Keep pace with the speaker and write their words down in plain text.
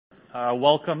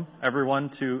Welcome, everyone,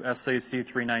 to SAC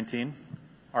 319,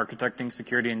 Architecting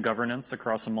Security and Governance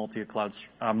Across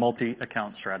a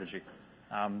Multi-Account Strategy.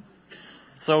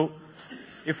 So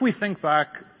if we think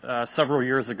back several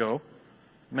years ago,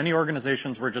 many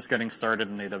organizations were just getting started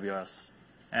in AWS.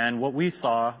 And what we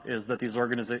saw is that these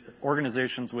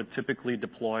organizations would typically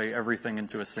deploy everything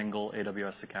into a single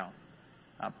AWS account.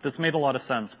 This made a lot of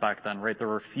sense back then, right? There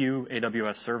were few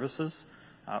AWS services,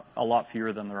 a lot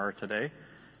fewer than there are today.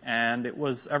 And it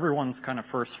was everyone's kind of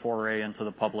first foray into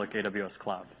the public AWS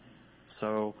cloud.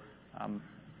 So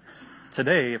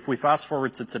today, if we fast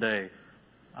forward to today,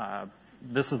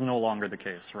 this is no longer the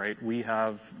case, right? We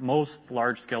have most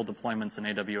large-scale deployments in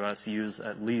AWS use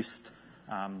at least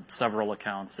several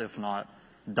accounts, if not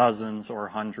dozens or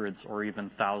hundreds or even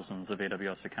thousands of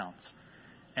AWS accounts.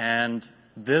 And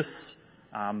this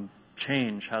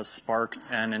change has sparked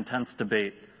an intense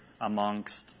debate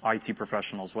amongst IT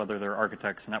professionals, whether they're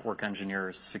architects, network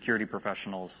engineers, security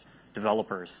professionals,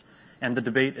 developers. And the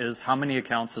debate is how many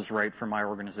accounts is right for my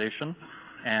organization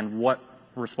and what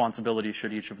responsibility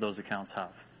should each of those accounts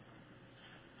have.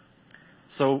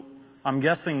 So I'm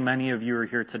guessing many of you are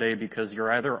here today because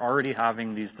you're either already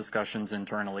having these discussions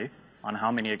internally on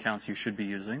how many accounts you should be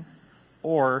using,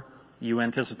 or you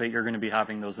anticipate you're going to be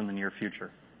having those in the near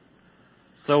future.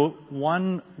 So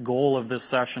one goal of this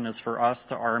session is for us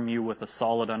to arm you with a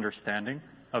solid understanding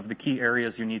of the key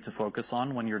areas you need to focus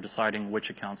on when you're deciding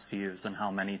which accounts to use and how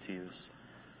many to use.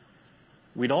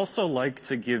 We'd also like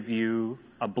to give you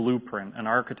a blueprint, an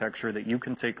architecture that you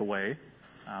can take away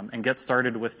and get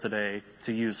started with today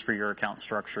to use for your account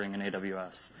structuring in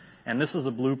AWS. And this is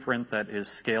a blueprint that is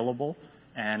scalable,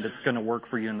 and it's going to work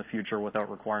for you in the future without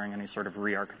requiring any sort of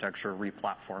re-architecture,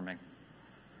 re-platforming.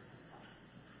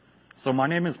 So my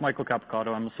name is Michael Capicato.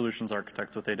 I'm a solutions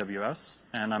architect with AWS,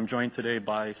 and I'm joined today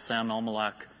by Sam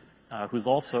Elmilak, who's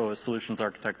also a solutions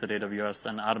architect at AWS,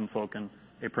 and Adam Foken,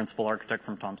 a principal architect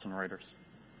from Thomson Reuters.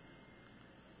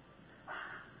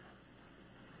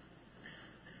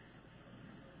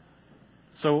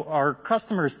 So our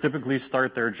customers typically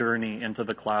start their journey into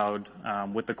the cloud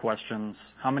with the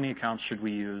questions, how many accounts should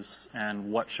we use,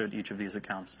 and what should each of these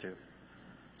accounts do?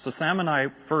 So Sam and I,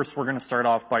 first, we're going to start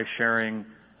off by sharing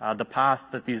the path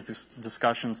that these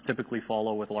discussions typically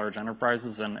follow with large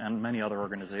enterprises and many other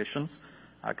organizations,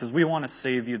 because we want to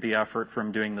save you the effort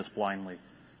from doing this blindly,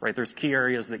 right? There's key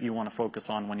areas that you want to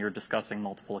focus on when you're discussing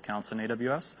multiple accounts in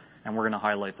AWS, and we're going to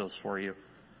highlight those for you.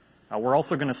 We're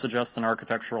also going to suggest an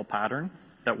architectural pattern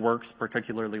that works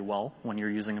particularly well when you're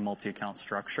using a multi-account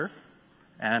structure,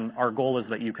 and our goal is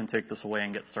that you can take this away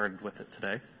and get started with it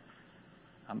today.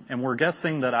 And we're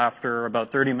guessing that after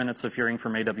about 30 minutes of hearing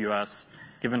from AWS,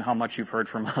 given how much you've heard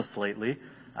from us lately,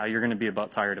 you're going to be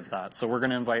about tired of that. So we're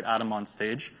going to invite Adam on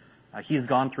stage. He's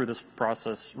gone through this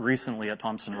process recently at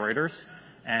Thomson Reuters,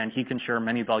 and he can share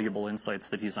many valuable insights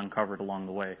that he's uncovered along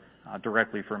the way,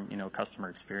 directly from customer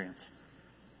experience.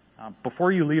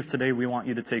 Before you leave today, we want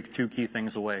you to take two key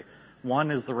things away.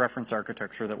 One is the reference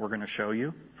architecture that we're going to show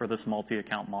you for this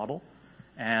multi-account model,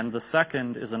 and the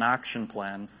second is an action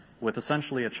plan with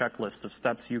essentially a checklist of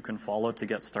steps you can follow to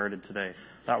get started today.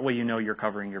 That way you know you're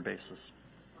covering your bases.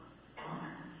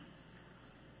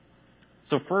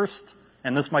 So first,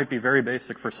 and this might be very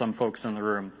basic for some folks in the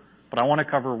room, but I want to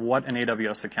cover what an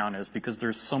AWS account is because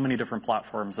there's so many different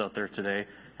platforms out there today,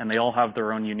 and they all have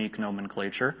their own unique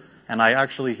nomenclature. And I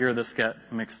actually hear this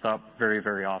get mixed up very,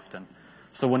 very often.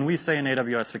 So when we say an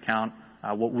AWS account,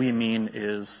 what we mean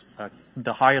is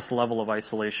the highest level of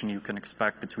isolation you can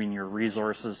expect between your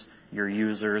resources, your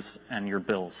users, and your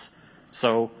bills.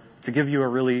 So to give you a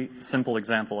really simple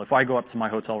example, if I go up to my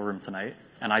hotel room tonight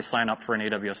and I sign up for an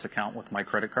AWS account with my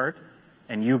credit card,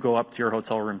 and you go up to your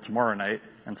hotel room tomorrow night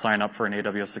and sign up for an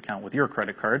AWS account with your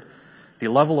credit card, the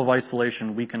level of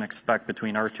isolation we can expect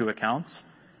between our two accounts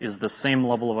is the same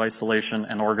level of isolation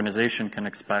an organization can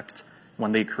expect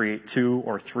when they create 2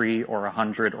 or 3 or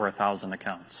 100 or 1,000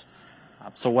 accounts.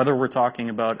 So whether we're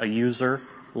talking about a user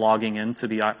logging into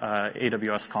the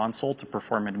AWS console to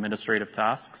perform administrative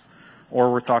tasks,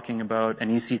 or we're talking about an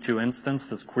EC2 instance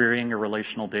that's querying a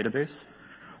relational database,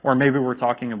 or maybe we're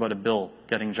talking about a bill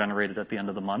getting generated at the end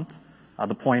of the month,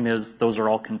 the point is those are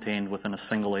all contained within a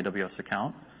single AWS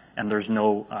account, and there's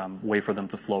no way for them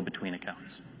to flow between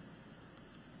accounts.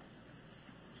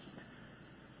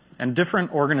 And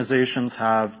different organizations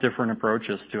have different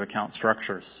approaches to account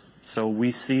structures. So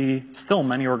we see still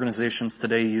many organizations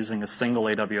today using a single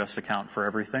AWS account for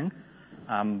everything.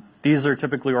 These are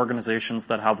typically organizations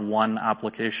that have one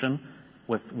application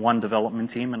with one development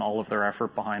team and all of their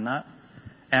effort behind that.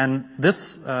 And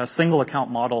this single account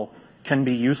model can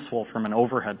be useful from an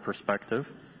overhead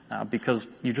perspective because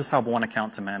you just have one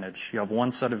account to manage. You have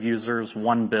one set of users,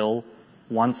 one bill,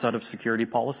 one set of security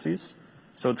policies,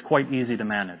 so it's quite easy to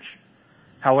manage.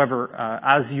 However,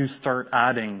 as you start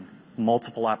adding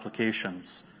multiple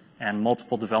applications and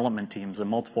multiple development teams and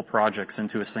multiple projects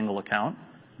into a single account,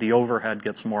 the overhead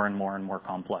gets more and more and more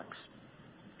complex.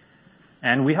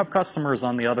 And we have customers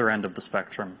on the other end of the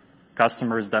spectrum,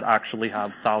 customers that actually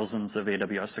have thousands of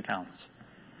AWS accounts.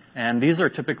 And these are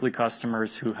typically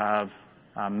customers who have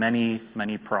many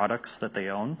products that they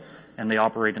own, and they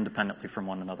operate independently from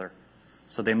one another.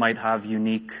 So they might have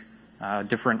unique,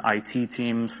 different IT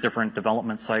teams, different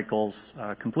development cycles,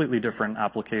 completely different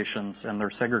applications, and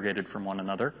they're segregated from one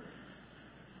another.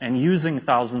 And using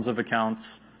thousands of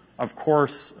accounts, of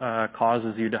course,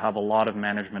 causes you to have a lot of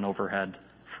management overhead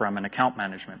from an account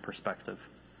management perspective.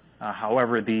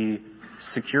 However, the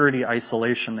security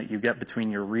isolation that you get between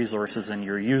your resources and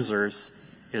your users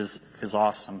is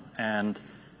awesome. And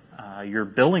your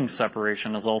billing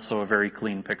separation is also a very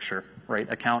clean picture, right?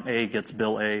 Account A gets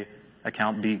bill A,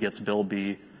 account B gets bill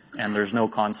B, and there's no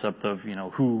concept of,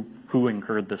 who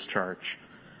incurred this charge.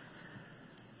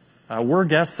 We're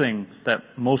guessing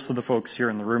that most of the folks here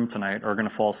in the room tonight are going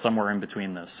to fall somewhere in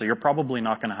between this. So you're probably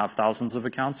not going to have thousands of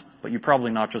accounts, but you're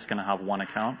probably not just going to have one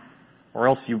account, or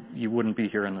else you wouldn't be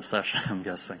here in the session, I'm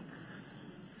guessing.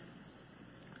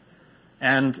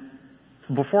 And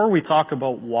before we talk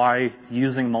about why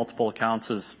using multiple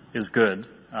accounts is good,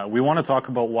 we want to talk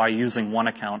about why using one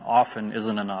account often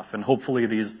isn't enough, and hopefully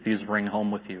these ring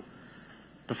home with you.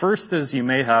 The first is you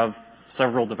may have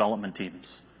several development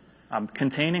teams.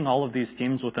 Containing all of these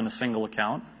teams within a single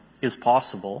account is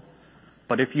possible,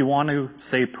 but if you want to,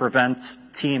 say, prevent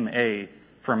Team A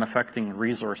from affecting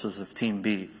resources of Team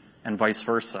B and vice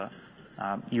versa,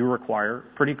 you require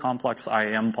pretty complex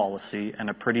IAM policy and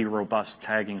a pretty robust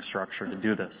tagging structure to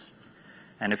do this.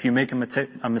 And if you make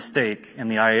a mistake in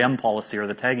the IAM policy or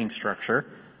the tagging structure,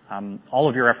 all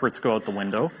of your efforts go out the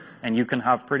window, and you can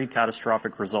have pretty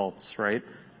catastrophic results, right?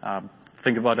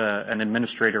 Think about an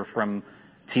administrator from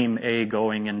Team A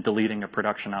going and deleting a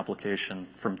production application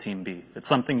from Team B. It's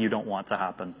something you don't want to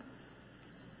happen.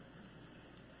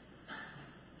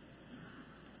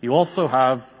 You also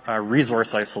have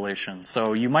resource isolation.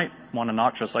 So you might want to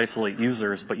not just isolate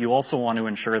users, but you also want to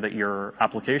ensure that your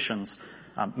applications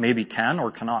maybe can or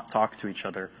cannot talk to each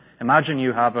other. Imagine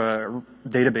you have a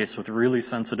database with really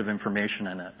sensitive information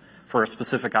in it for a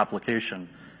specific application.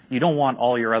 You don't want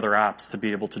all your other apps to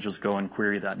be able to just go and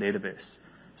query that database.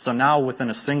 So now within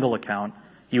a single account,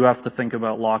 you have to think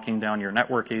about locking down your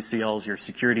network ACLs, your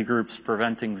security groups,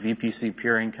 preventing VPC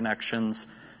peering connections,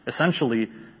 essentially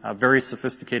a very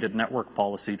sophisticated network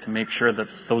policy to make sure that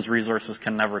those resources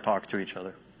can never talk to each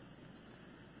other.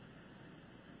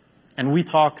 And we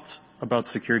talked about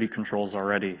security controls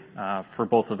already for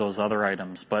both of those other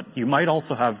items, but you might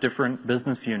also have different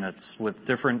business units with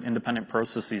different independent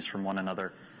processes from one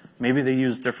another. Maybe they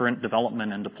use different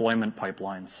development and deployment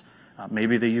pipelines.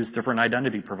 Maybe they use different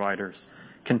identity providers.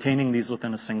 Containing these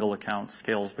within a single account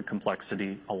scales the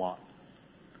complexity a lot.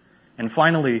 And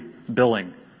finally,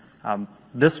 billing.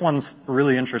 This one's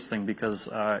really interesting because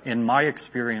in my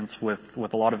experience with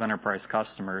a lot of enterprise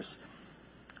customers,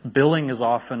 billing is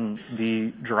often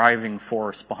the driving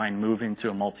force behind moving to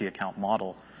a multi-account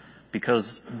model,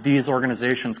 because these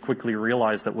organizations quickly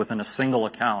realize that within a single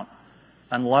account,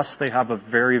 unless they have a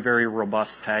very, very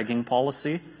robust tagging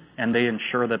policy and they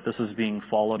ensure that this is being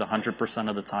followed 100%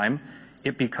 of the time,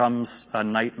 it becomes a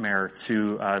nightmare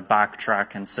to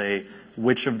backtrack and say,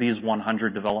 which of these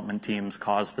 100 development teams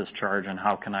caused this charge and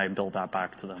how can I build that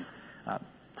back to them?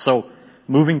 So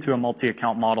moving to a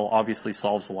multi-account model obviously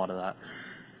solves a lot of that.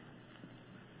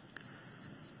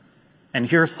 And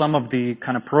here's some of the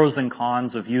kind of pros and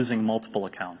cons of using multiple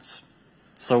accounts.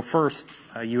 So first,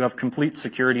 you have complete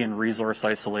security and resource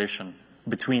isolation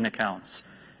between accounts.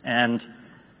 And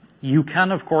you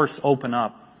can, of course, open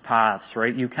up paths,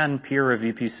 right? You can peer a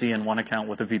VPC in one account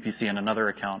with a VPC in another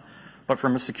account. But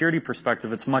from a security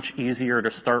perspective, it's much easier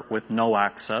to start with no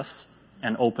access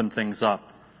and open things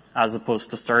up, as opposed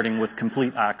to starting with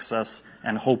complete access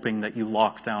and hoping that you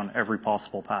lock down every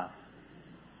possible path.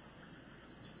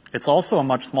 It's also a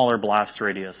much smaller blast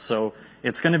radius, so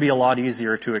it's going to be a lot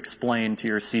easier to explain to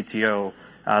your CTO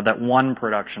that one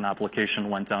production application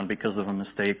went down because of a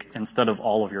mistake instead of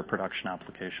all of your production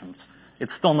applications.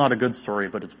 It's still not a good story,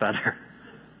 but it's better.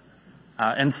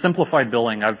 And simplified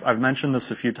billing, I've mentioned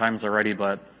this a few times already,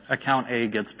 but account A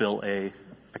gets bill A,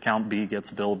 account B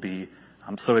gets bill B.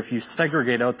 So if you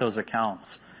segregate out those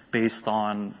accounts based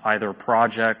on either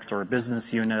project or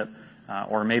business unit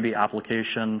or maybe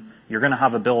application, you're going to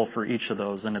have a bill for each of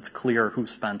those, and it's clear who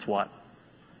spent what.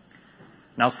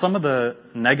 Now, some of the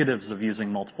negatives of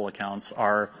using multiple accounts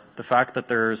are the fact that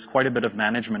there's quite a bit of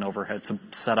management overhead to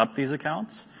set up these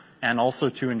accounts, and also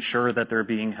to ensure that they're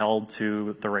being held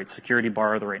to the right security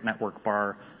bar, the right network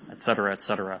bar, et cetera, et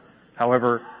cetera.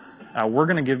 However, we're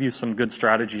going to give you some good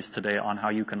strategies today on how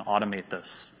you can automate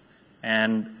this.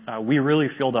 And we really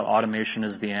feel that automation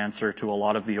is the answer to a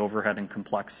lot of the overhead and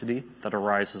complexity that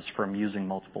arises from using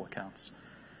multiple accounts.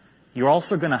 You're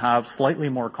also going to have slightly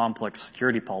more complex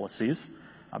security policies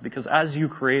because as you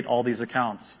create all these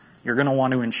accounts, you're going to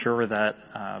want to ensure that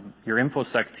your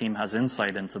InfoSec team has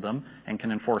insight into them and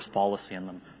can enforce policy in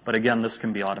them. But again, this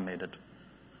can be automated.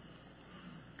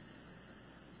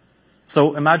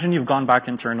 So imagine you've gone back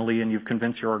internally and you've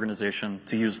convinced your organization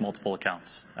to use multiple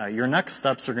accounts. Your next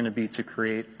steps are going to be to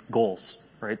create goals,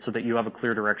 right, so that you have a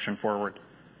clear direction forward.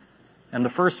 And the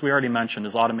first we already mentioned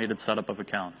is automated setup of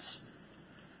accounts.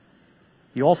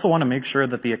 You also want to make sure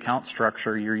that the account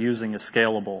structure you're using is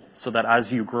scalable so that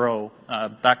as you grow,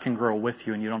 that can grow with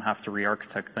you and you don't have to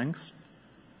re-architect things.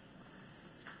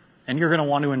 And you're going to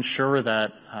want to ensure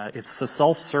that it's a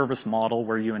self-service model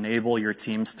where you enable your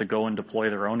teams to go and deploy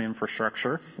their own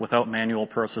infrastructure without manual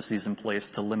processes in place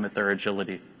to limit their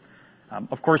agility.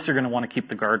 Of course, you're going to want to keep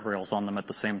the guardrails on them at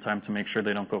the same time to make sure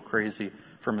they don't go crazy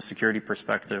from a security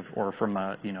perspective or from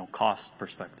a cost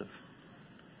perspective.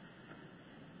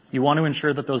 You want to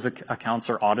ensure that those accounts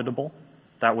are auditable.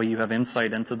 That way you have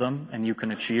insight into them and you can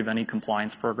achieve any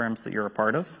compliance programs that you're a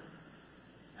part of.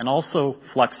 And also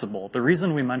flexible. The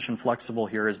reason we mention flexible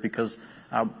here is because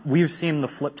we've seen the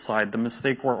flip side, the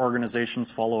mistake where organizations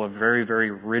follow a very,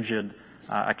 very rigid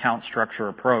account structure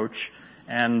approach.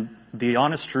 And the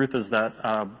honest truth is that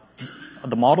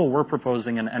the model we're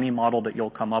proposing and any model that you'll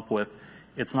come up with,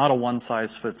 it's not a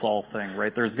one-size-fits-all thing,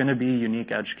 right? There's going to be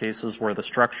unique edge cases where the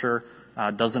structure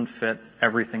doesn't fit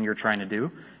everything you're trying to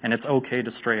do, and it's okay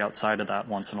to stray outside of that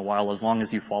once in a while as long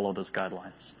as you follow those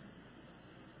guidelines.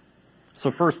 So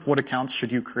first, what accounts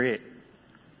should you create?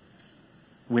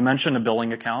 We mentioned a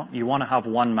billing account. You want to have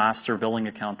one master billing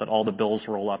account that all the bills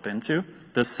roll up into.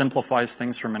 This simplifies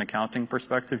things from an accounting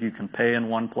perspective. You can pay in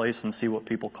one place and see what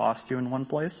people cost you in one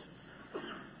place.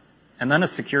 And then a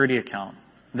security account.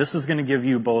 This is going to give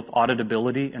you both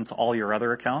auditability into all your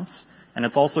other accounts, and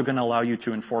it's also going to allow you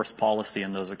to enforce policy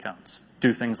in those accounts.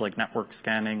 Do things like network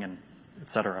scanning and et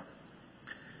cetera.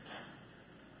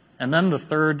 And then the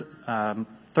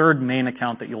third main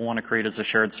account that you'll want to create is a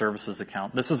shared services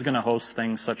account. This is going to host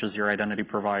things such as your identity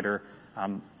provider,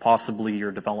 possibly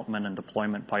your development and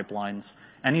deployment pipelines,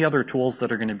 any other tools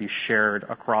that are going to be shared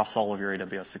across all of your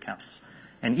AWS accounts.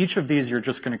 And each of these you're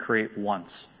just going to create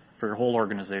once for your whole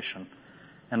organization.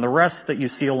 And the rest that you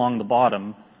see along the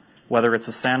bottom, whether it's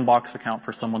a sandbox account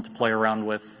for someone to play around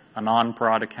with, a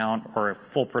non-prod account, or a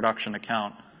full production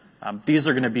account, these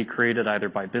are going to be created either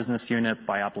by business unit,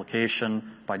 by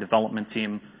application, by development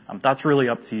team. That's really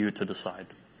up to you to decide.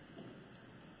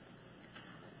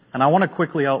 And I want to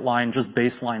quickly outline just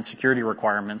baseline security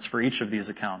requirements for each of these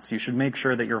accounts. You should make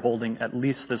sure that you're holding at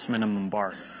least this minimum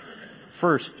bar.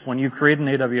 First, when you create an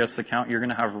AWS account, you're going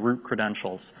to have root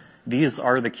credentials. These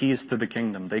are the keys to the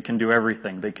kingdom. They can do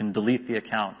everything. They can delete the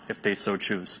account if they so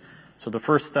choose. So the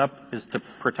first step is to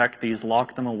protect these,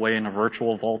 lock them away in a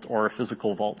virtual vault or a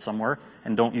physical vault somewhere,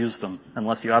 and don't use them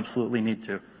unless you absolutely need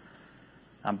to.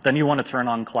 Then you want to turn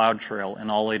on CloudTrail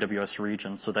in all AWS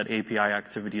regions so that API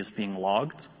activity is being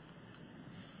logged.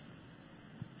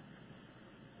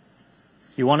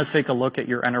 You want to take a look at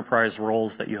your enterprise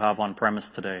roles that you have on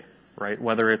premise today, right?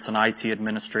 Whether it's an IT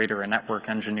administrator, a network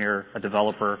engineer, a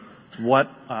developer, what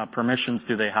permissions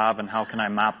do they have and how can I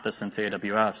map this into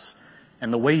AWS?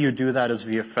 And the way you do that is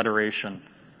via federation.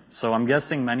 So I'm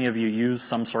guessing many of you use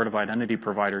some sort of identity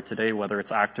provider today, whether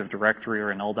it's Active Directory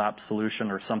or an LDAP solution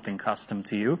or something custom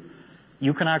to you.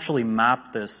 You can actually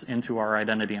map this into our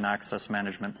identity and access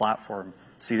management platform.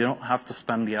 So you don't have to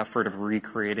spend the effort of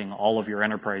recreating all of your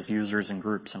enterprise users and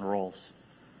groups and roles.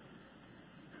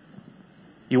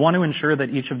 You want to ensure that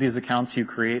each of these accounts you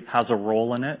create has a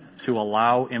role in it to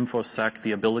allow InfoSec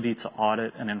the ability to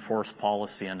audit and enforce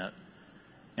policy in it.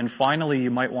 And finally,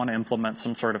 you might want to implement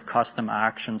some sort of custom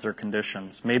actions or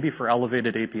conditions. Maybe for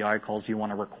elevated API calls, you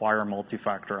want to require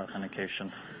multi-factor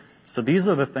authentication. So these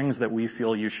are the things that we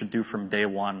feel you should do from day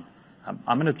one.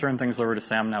 I'm going to turn things over to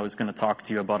Sam now, who's going to talk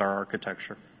to you about our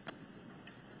architecture.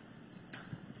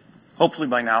 Hopefully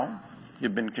by now,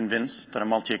 you've been convinced that a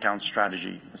multi-account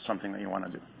strategy is something that you want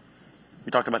to do.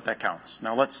 We talked about the accounts.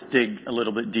 Now let's dig a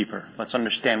little bit deeper. Let's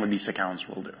understand what these accounts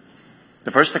will do.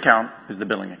 The first account is the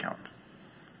billing account.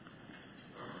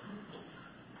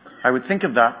 I would think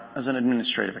of that as an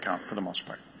administrative account for the most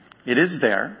part. It is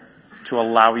there to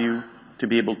allow you to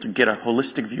be able to get a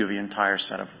holistic view of your entire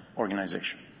set of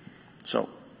organization. So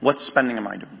what spending am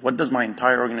I doing? What does my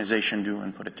entire organization do,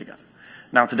 and put it together?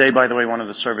 Now today, by the way, one of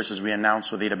the services we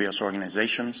announced with AWS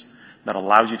Organizations that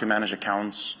allows you to manage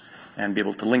accounts and be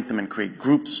able to link them and create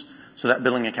groups, so that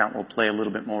billing account will play a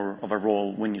little bit more of a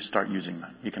role when you start using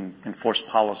that. You can enforce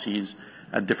policies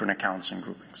at different accounts and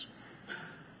groupings.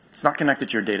 It's not connected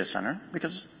to your data center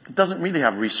because it doesn't really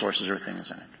have resources or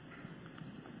things in it.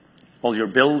 All your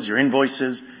bills, your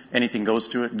invoices, anything goes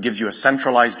to it. It gives you a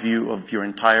centralized view of your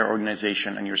entire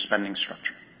organization and your spending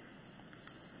structure.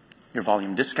 Your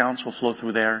volume discounts will flow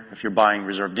through there. If you're buying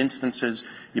reserved instances,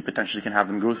 you potentially can have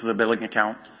them go through the billing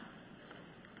account.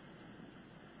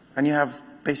 And you have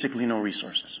basically no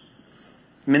resources.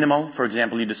 Minimal, for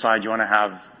example, you decide you want to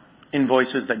have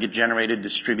invoices that get generated,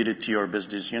 distributed to your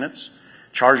business units,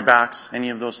 chargebacks, any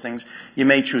of those things. You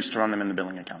may choose to run them in the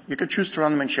billing account. You could choose to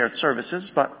run them in shared services,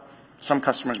 but some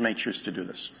customers may choose to do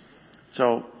this.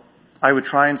 So I would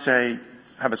try and say,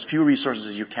 have as few resources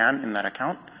as you can in that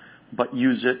account, but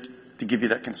use it to give you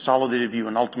that consolidated view,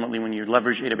 and ultimately when you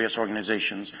leverage AWS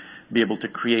Organizations, be able to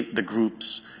create the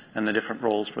groups and the different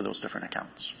roles for those different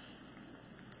accounts.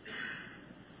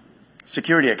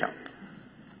 Security account.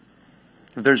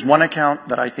 If there's one account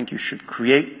that I think you should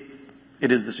create,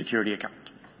 it is the security account.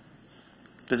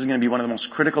 This is going to be one of the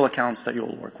most critical accounts that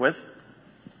you'll work with.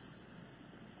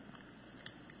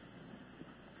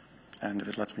 And if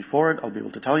it lets me forward, I'll be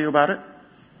able to tell you about it.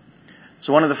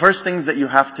 So one of the first things that you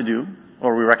have to do,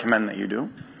 or we recommend that you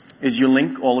do, is you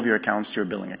link all of your accounts to your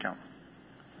billing account.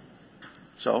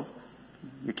 So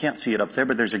you can't see it up there,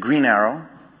 but there's a green arrow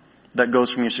that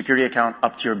goes from your security account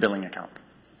up to your billing account.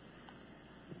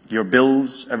 Your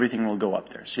bills, everything will go up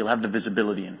there. So you'll have the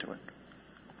visibility into it.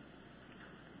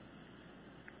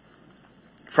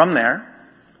 From there,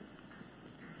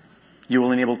 you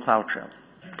will enable CloudTrail.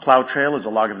 CloudTrail is a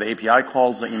log of the API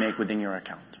calls that you make within your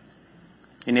account.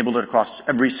 Enable it across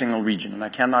every single region, and I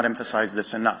cannot emphasize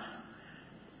this enough.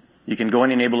 You can go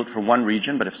and enable it for one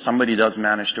region, but if somebody does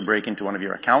manage to break into one of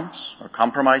your accounts or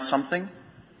compromise something,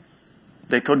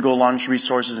 they could go launch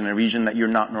resources in a region that you're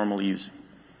not normally using.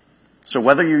 So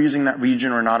whether you're using that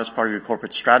region or not as part of your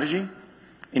corporate strategy,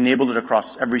 enable it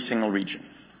across every single region.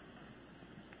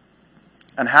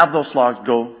 And have those logs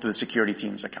go to the security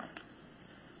team's account.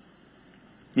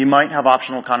 You might have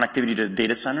optional connectivity to the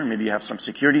data center. Maybe you have some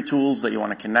security tools that you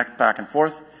want to connect back and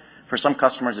forth. For some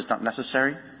customers, it's not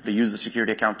necessary. They use the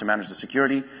security account to manage the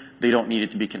security. They don't need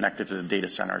it to be connected to the data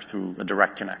center through a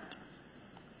direct connect.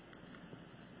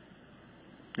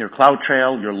 Your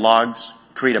CloudTrail, your logs,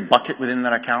 create a bucket within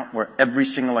that account where every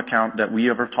single account that we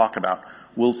ever talk about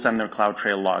will send their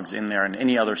CloudTrail logs in there and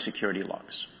any other security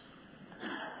logs.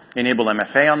 Enable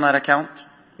MFA on that account,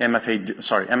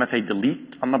 MFA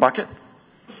delete on the bucket,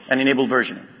 and enable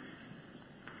versioning.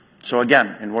 So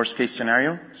again, in worst case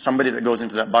scenario, somebody that goes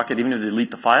into that bucket, even if they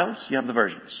delete the files, you have the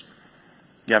versions.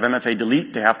 You have MFA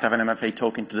delete, they have to have an MFA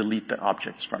token to delete the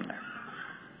objects from there.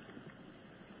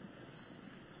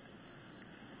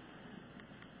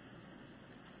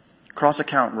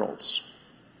 Cross-account roles.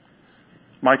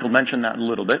 Michael mentioned that a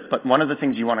little bit, but one of the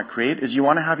things you want to create is you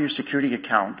want to have your security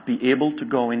account be able to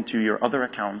go into your other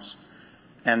accounts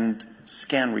and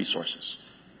scan resources.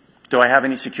 Do I have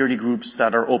any security groups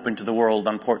that are open to the world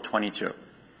on port 22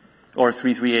 or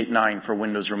 3389 for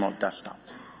Windows Remote Desktop?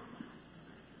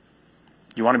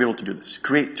 You want to be able to do this.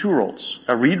 Create two roles,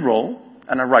 a read role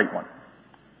and a write one.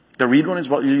 The read one is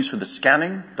what you use for the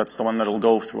scanning. That's the one that will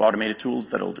go through automated tools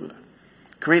that will do that.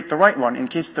 Create the write one in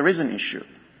case there is an issue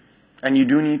and you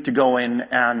do need to go in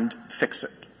and fix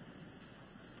it.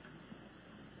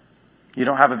 You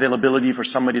don't have availability for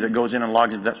somebody that goes in and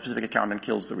logs into that specific account and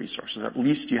kills the resources. At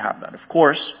least you have that. Of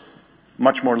course,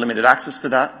 much more limited access to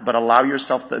that, but allow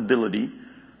yourself the ability,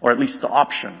 or at least the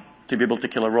option, to be able to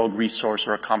kill a rogue resource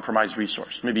or a compromised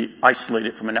resource. Maybe isolate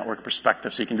it from a network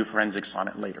perspective so you can do forensics on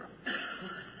it later.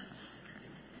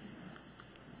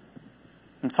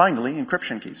 And finally,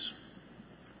 encryption keys.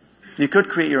 You could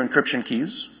create your encryption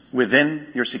keys within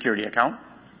your security account,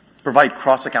 provide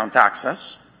cross-account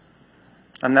access,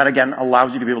 and that, again,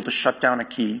 allows you to be able to shut down a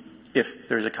key if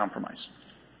there's a compromise.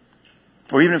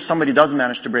 Or even if somebody does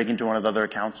manage to break into one of the other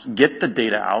accounts, get the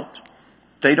data out,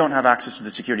 they don't have access to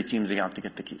the security team's account to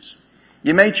get the keys.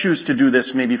 You may choose to do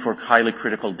this maybe for highly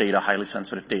critical data, highly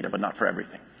sensitive data, but not for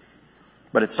everything.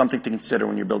 But it's something to consider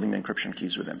when you're building the encryption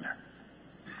keys within there.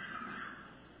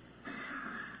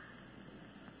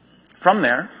 From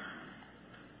there,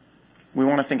 we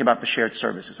want to think about the shared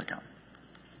services account.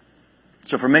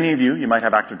 So for many of you, you might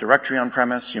have Active Directory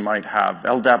on-premise, you might have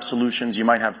LDAP solutions, you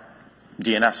might have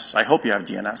DNS. I hope you have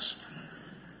DNS.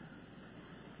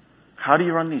 How do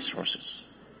you run these sources?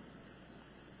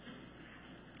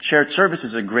 Shared service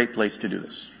is a great place to do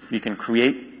this. You can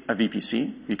create a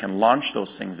VPC, you can launch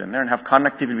those things in there and have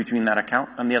connectivity between that account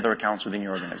and the other accounts within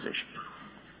your organization.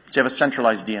 So you have a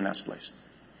centralized DNS place.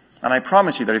 And I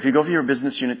promise you that if you go to your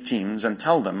business unit teams and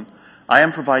tell them, I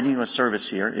am providing you a service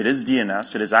here, it is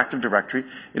DNS, it is Active Directory,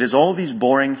 it is all these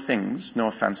boring things, no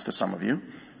offense to some of you,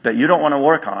 that you don't want to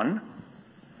work on,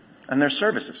 and they're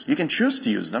services. You can choose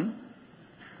to use them,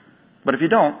 but if you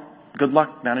don't, good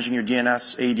luck managing your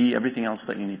DNS, AD, everything else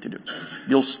that you need to do.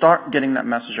 You'll start getting that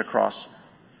message across.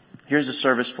 Here's a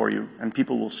service for you, and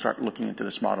people will start looking into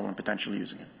this model and potentially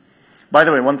using it. By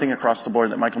the way, one thing across the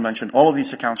board that Michael mentioned, all of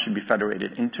these accounts should be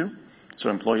federated into. So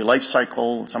employee life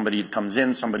cycle, somebody comes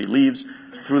in, somebody leaves.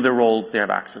 Through their roles, they have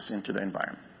access into the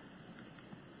environment.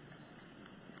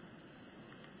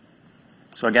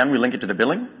 So again, we link it to the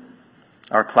billing.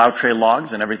 Our CloudTrail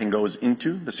logs and everything goes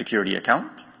into the security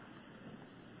account.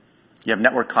 You have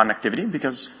network connectivity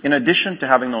because in addition to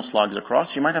having those logs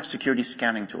across, you might have security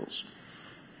scanning tools.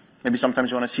 Maybe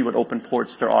sometimes you want to see what open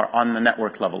ports there are on the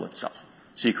network level itself.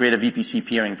 So you create a VPC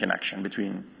peering connection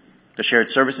between the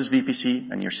shared services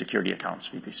VPC and your security accounts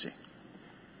VPC.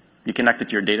 You connect it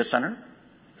to your data center,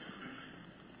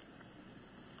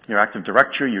 your Active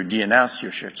Directory, your DNS,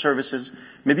 your shared services,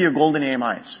 maybe your golden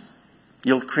AMIs.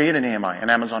 You'll create an AMI, an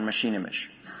Amazon machine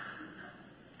image.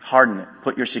 Harden it,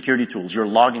 put your security tools, your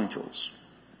logging tools.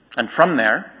 And from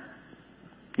there,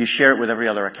 you share it with every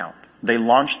other account. They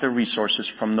launch their resources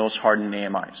from those hardened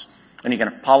AMIs. And you can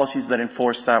have policies that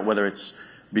enforce that, whether it's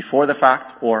before the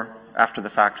fact or after the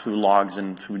fact through logs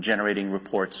and through generating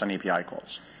reports and API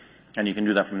calls. And you can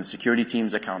do that from the security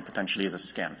team's account potentially as a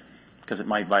scan, because it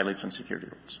might violate some security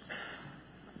rules.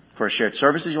 For shared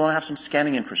services, you want to have some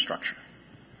scanning infrastructure.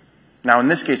 Now, in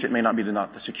this case, it may not be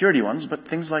not the security ones, but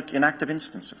things like inactive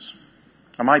instances.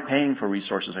 Am I paying for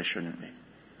resources I shouldn't be?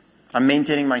 I'm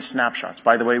maintaining my snapshots.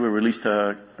 By the way, we released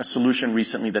a solution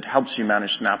recently that helps you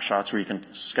manage snapshots where you can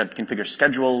configure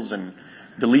schedules and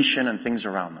deletion and things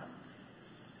around them.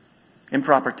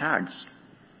 Improper tags.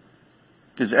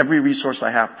 Is every resource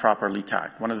I have properly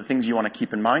tagged? One of the things you want to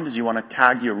keep in mind is you want to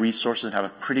tag your resources and have a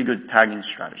pretty good tagging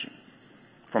strategy.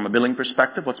 From a billing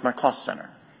perspective, what's my cost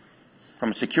center? From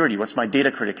a security, what's my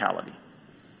data criticality?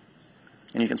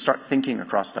 And you can start thinking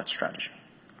across that strategy.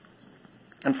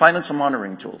 And finally, some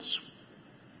monitoring tools.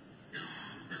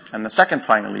 And the second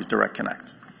finally is Direct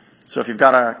Connect. So if you've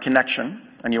got a connection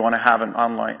and you want to have an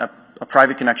online, a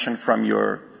private connection from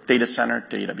your data center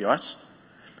to AWS,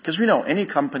 because we know any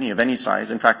company of any size,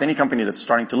 in fact, any company that's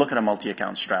starting to look at a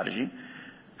multi-account strategy,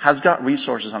 has got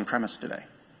resources on premise today.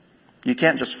 You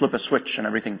can't just flip a switch and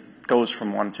everything goes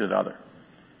from one to the other.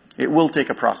 It will take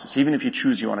a process, even if you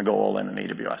choose you want to go all in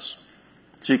AWS.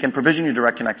 So you can provision your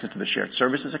direct connections to the shared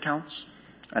services accounts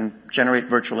and generate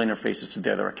virtual interfaces to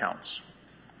the other accounts.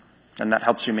 And that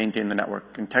helps you maintain the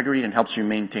network integrity and helps you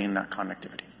maintain that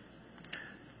connectivity.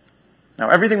 Now,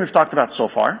 everything we've talked about so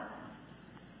far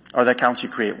are the accounts you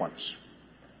create once.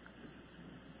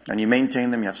 And you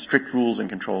maintain them, you have strict rules and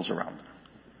controls around them.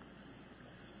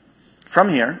 From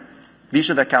here, these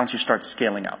are the accounts you start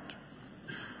scaling out.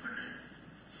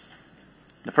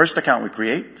 The first account we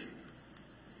create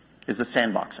is the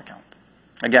sandbox account.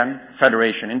 Again,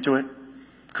 federation into it,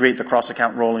 create the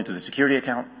cross-account role into the security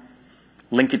account,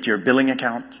 link it to your billing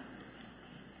account,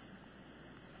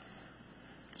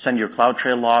 send your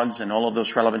CloudTrail logs and all of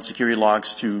those relevant security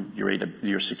logs to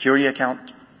your security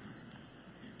account.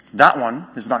 That one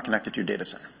is not connected to your data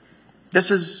center.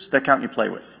 This is the account you play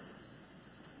with.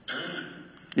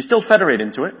 You still federate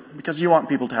into it because you want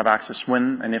people to have access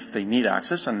when and if they need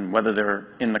access and whether they're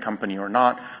in the company or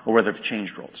not or whether they've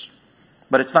changed roles.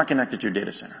 But it's not connected to your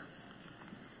data center.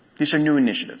 These are new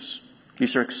initiatives.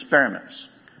 These are experiments.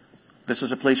 This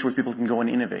is a place where people can go and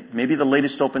innovate. Maybe the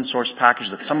latest open source package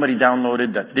that somebody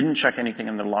downloaded that didn't check anything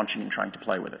and they're launching and trying to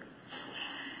play with it.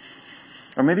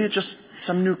 Or maybe it's just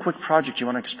some new quick project you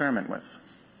want to experiment with.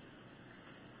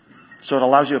 So it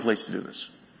allows you a place to do this.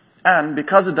 And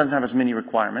because it doesn't have as many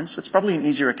requirements, it's probably an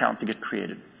easier account to get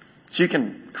created. So you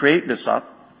can create this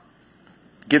up,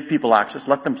 give people access,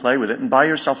 let them play with it, and buy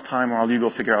yourself time while you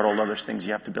go figure out all the other things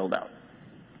you have to build out.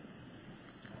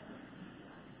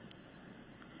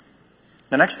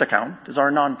 The next account is our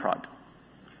non-prod.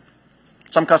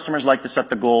 Some customers like to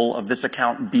set the goal of this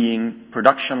account being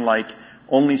production-like,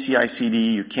 only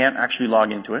CI/CD, you can't actually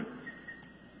log into it.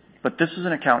 But this is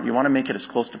an account, you want to make it as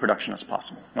close to production as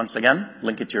possible. Once again,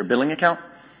 link it to your billing account,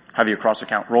 have your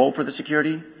cross-account role for the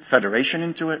security, federation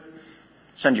into it,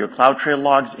 send your CloudTrail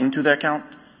logs into the account,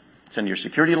 send your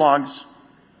security logs.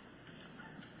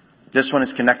 This one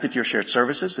is connected to your shared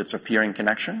services. It's a peering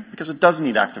connection because it does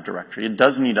need Active Directory. It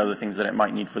does need other things that it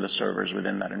might need for the servers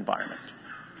within that environment.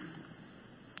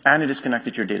 And it is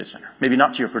connected to your data center. Maybe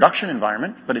not to your production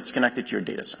environment, but it's connected to your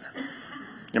data center.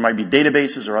 There might be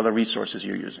databases or other resources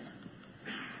you're using.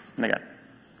 And again,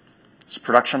 it's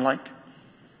production-like.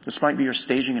 This might be your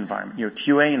staging environment, your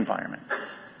QA environment,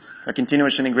 a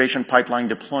continuous integration pipeline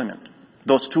deployment.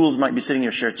 Those tools might be sitting in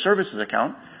your shared services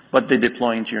account, but they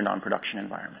deploy into your non-production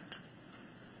environment.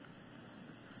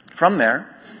 From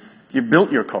there, you've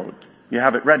built your code. You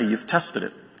have it ready. You've tested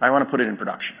it. I want to put it in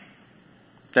production.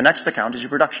 The next account is your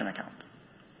production account.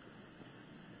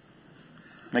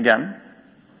 Again,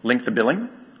 link the billing.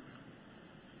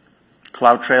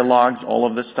 CloudTrail logs, all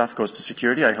of this stuff goes to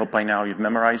security. I hope by now you've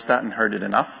memorized that and heard it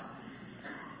enough.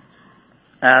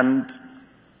 And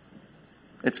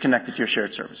it's connected to your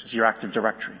shared services, your Active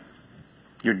Directory,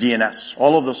 your DNS.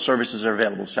 All of those services are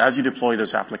available. So as you deploy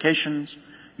those applications,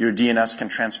 your DNS can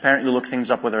transparently look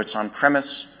things up, whether it's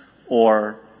on-premise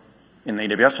or in the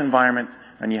AWS environment,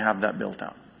 and you have that built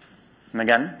out. And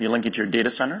again, you link it to your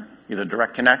data center, either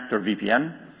Direct Connect or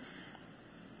VPN.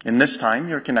 In this time,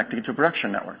 you're connecting it to a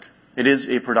production network. It is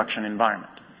a production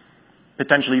environment.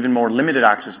 Potentially even more limited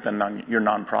access than your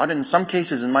non-prod. In some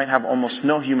cases, it might have almost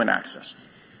no human access.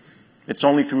 It's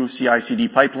only through CI/CD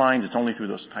pipelines. It's only through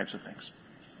those types of things.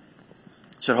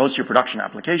 So it hosts your production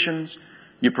applications.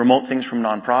 You promote things from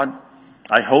non-prod.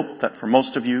 I hope that for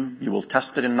most of you, you will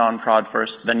test it in non-prod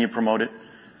first, then you promote it.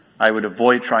 I would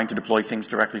avoid trying to deploy things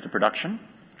directly to production.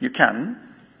 You can,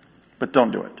 but don't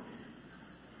do it.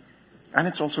 And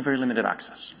it's also very limited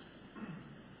access.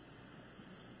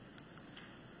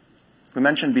 We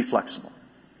mentioned be flexible.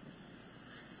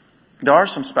 There are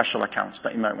some special accounts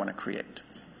that you might want to create.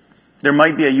 There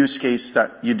might be a use case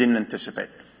that you didn't anticipate.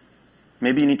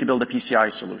 Maybe you need to build a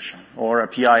PCI solution or a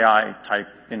PII type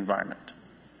environment.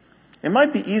 It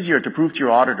might be easier to prove to your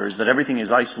auditors that everything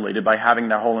is isolated by having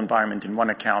that whole environment in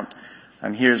one account,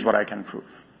 and here's what I can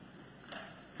prove.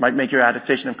 Might make your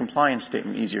attestation of compliance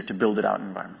statement easier to build it out in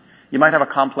environment. You might have a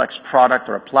complex product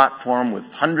or a platform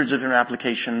with hundreds of different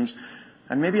applications,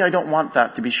 and maybe I don't want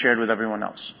that to be shared with everyone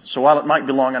else. So while it might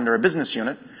belong under a business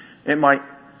unit, it might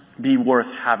be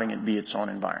worth having it be its own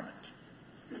environment.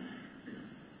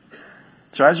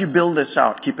 So as you build this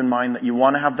out, keep in mind that you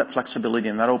want to have that flexibility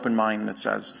and that open mind that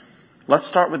says, let's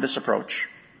start with this approach.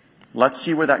 Let's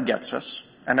see where that gets us.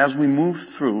 And as we move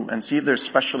through and see if there's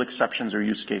special exceptions or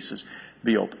use cases,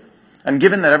 be open. And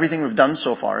given that everything we've done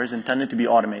so far is intended to be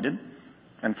automated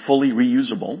and fully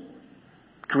reusable,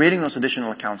 creating those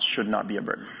additional accounts should not be a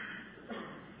burden.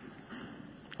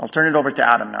 I'll turn it over to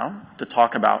Adam now to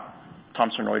talk about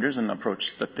Thomson Reuters and the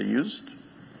approach that they used.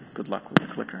 Good luck with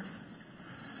the clicker.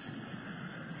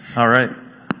 All right.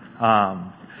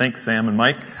 Thanks, Sam and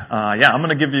Mike. I'm going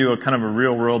to give you a kind of a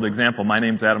real-world example. My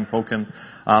name's Adam Fokin,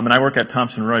 and I work at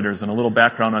Thomson Reuters. And a little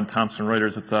background on Thomson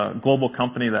Reuters. It's a global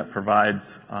company that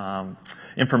provides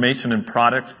information and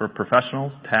products for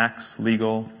professionals, tax,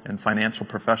 legal, and financial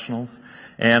professionals.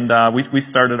 And we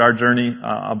started our journey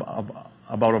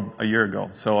about a year ago.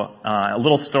 So a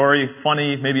little story,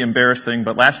 funny, maybe embarrassing,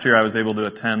 but last year I was able to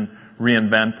attend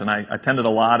reInvent, and I attended a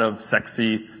lot of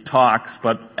sexy talks,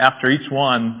 but after each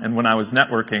one, and when I was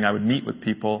networking, I would meet with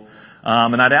people,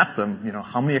 and I'd ask them,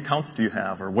 how many accounts do you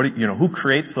have, or who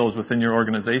creates those within your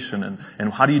organization,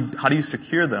 and how do you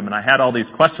secure them? And I had all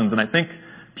these questions, and I think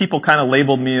people kind of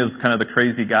labeled me as kind of the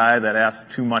crazy guy that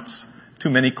asked too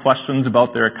many questions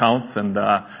about their accounts, and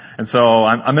so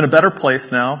I'm in a better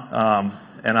place now,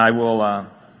 and I will, and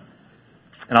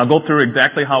I'll go through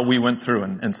exactly how we went through,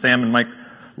 and Sam and Mike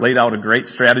laid out a great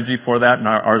strategy for that, and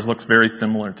ours looks very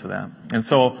similar to that. And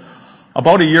so,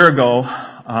 about a year ago,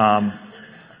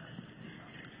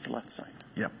 it's the left side.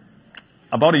 Yep.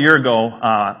 About a year ago,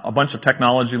 a bunch of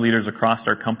technology leaders across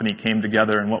our company came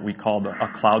together in what we called a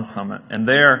cloud summit. And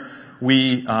there,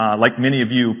 we, like many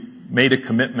of you, made a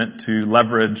commitment to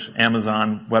leverage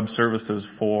Amazon Web Services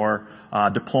for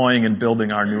deploying and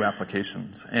building our new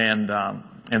applications. And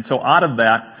so out of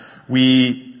that,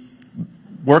 we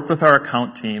worked with our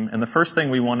account team, and the first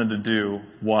thing we wanted to do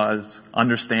was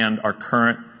understand our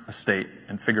current estate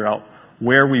and figure out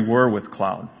where we were with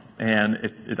cloud.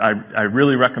 And I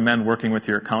really recommend working with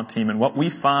your account team. And what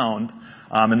we found,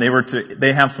 and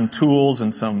they have some tools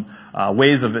and some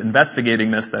ways of investigating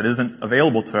this that isn't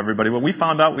available to everybody. But we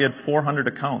found out we had 400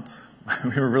 accounts.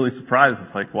 We were really surprised.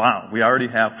 It's like, wow, we already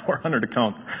have 400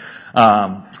 accounts.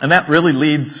 And that really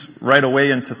leads right away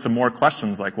into some more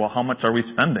questions like, well, how much are we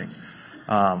spending?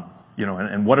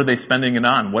 And what are they spending it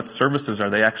on? What services are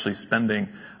they actually spending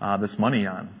this money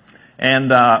on?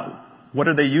 And what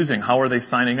are they using? How are they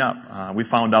signing up? We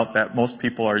found out that most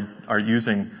people are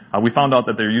using, we found out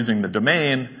that they're using the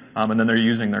domain, and then they're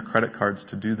using their credit cards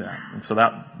to do that. And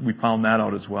so we found that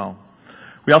out as well.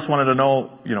 We also wanted to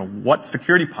know, what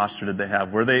security posture did they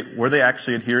have? Were they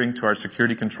actually adhering to our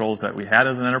security controls that we had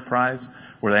as an enterprise?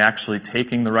 Were they actually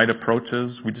taking the right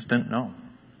approaches? We just didn't know.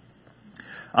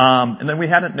 And then we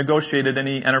hadn't negotiated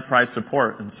any enterprise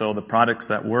support, and so the products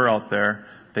that were out there,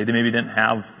 they maybe didn't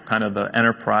have kind of the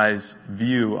enterprise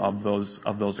view of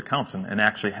those accounts and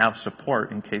actually have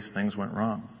support in case things went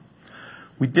wrong.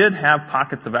 We did have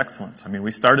pockets of excellence. I mean,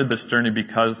 we started this journey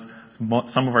because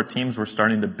some of our teams were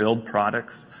starting to build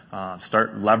products,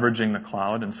 start leveraging the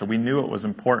cloud, and so we knew it was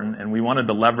important, and we wanted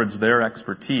to leverage their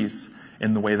expertise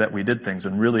in the way that we did things.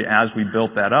 And really, as we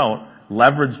built that out,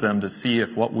 leverage them to see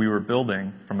if what we were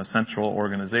building from a central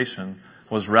organization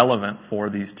was relevant for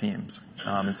these teams.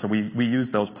 And so we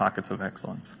used those pockets of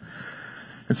excellence.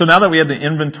 And so now that we had the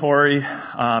inventory,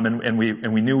 and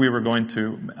we knew we were going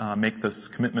to make this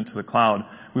commitment to the cloud,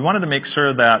 we wanted to make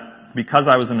sure that because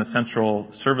I was in a central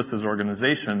services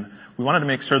organization, we wanted to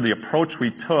make sure the approach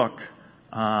we took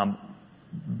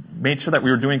made sure that we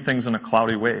were doing things in a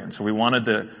cloudy way. And so we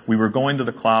were going to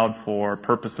the cloud for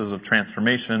purposes of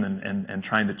transformation and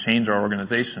trying to change our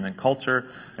organization and culture.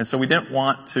 And so we didn't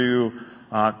want to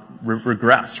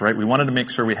regress, right? We wanted to make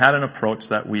sure we had an approach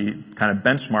that we kind of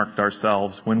benchmarked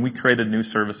ourselves when we created new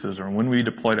services or when we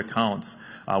deployed accounts.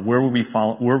 Were we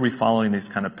following these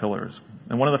kind of pillars?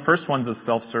 And one of the first ones is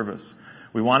self-service.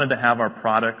 We wanted to have our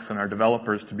products and our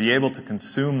developers to be able to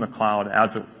consume the cloud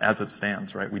as it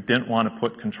stands, right? We didn't want to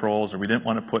put controls or we didn't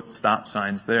want to put stop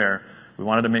signs there. We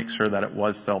wanted to make sure that it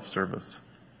was self-service.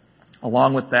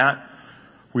 Along with that,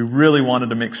 we really wanted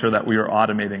to make sure that we were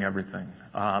automating everything.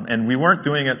 And we weren't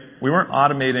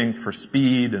automating for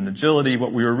speed and agility.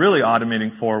 What we were really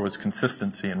automating for was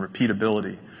consistency and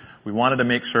repeatability. We wanted to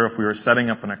make sure if we were setting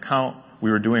up an account, we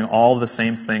were doing all the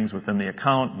same things within the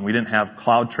account, and we didn't have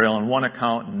CloudTrail in one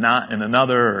account and not in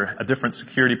another, or a different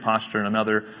security posture in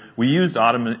another. We used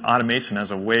automation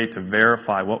as a way to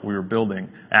verify what we were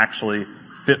building actually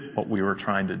fit what we were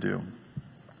trying to do.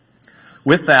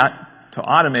 With that, to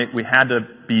automate, we had to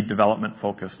be development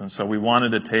focused, and so we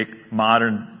wanted to take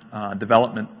modern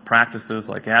development practices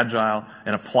like Agile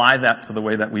and apply that to the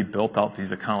way that we built out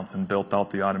these accounts and built out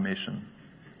the automation.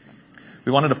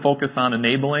 We wanted to focus on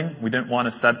enabling. We didn't want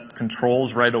to set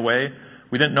controls right away.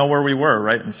 We didn't know where we were,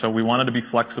 right? And so we wanted to be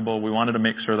flexible. We wanted to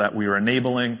make sure that we were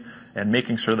enabling and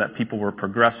making sure that people were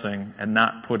progressing and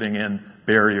not putting in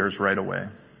barriers right away.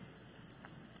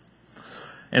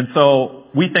 And so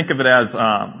we think of it as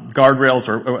guardrails,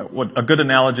 or a good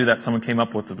analogy that someone came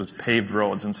up with was paved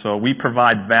roads. And so we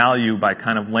provide value by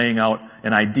kind of laying out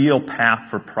an ideal path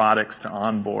for products to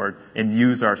onboard and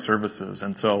use our services.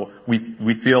 And so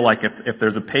we feel like if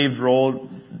there's a paved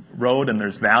road and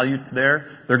there's value there,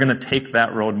 they're going to take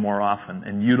that road more often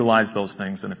and utilize those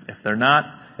things. And if they're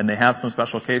not, and they have some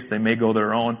special case, they may go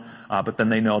their own, but then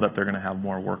they know that they're going to have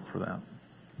more work for that.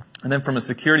 And then from a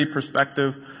security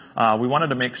perspective, we wanted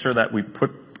to make sure that we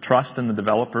put trust in the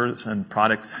developers and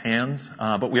products' hands,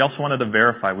 but we also wanted to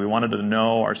verify. We wanted to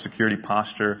know our security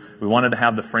posture. We wanted to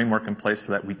have the framework in place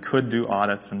so that we could do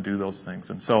audits and do those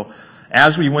things. And so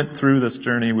as we went through this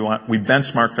journey, we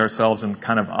benchmarked ourselves and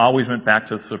kind of always went back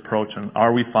to this approach, and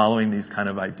are we following these kind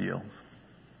of ideals?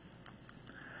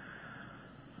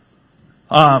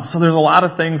 So there's a lot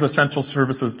of things a central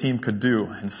services team could do.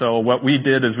 And so what we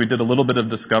did is we did a little bit of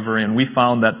discovery, and we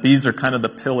found that these are kind of the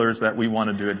pillars that we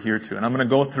wanted to adhere to. And I'm going to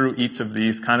go through each of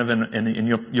these kind of and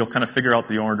you'll kind of figure out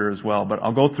the order as well. But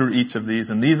I'll go through each of these,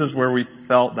 and these is where we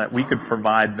felt that we could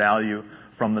provide value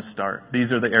from the start.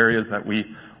 These are the areas that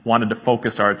we wanted to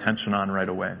focus our attention on right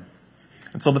away.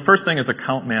 And so the first thing is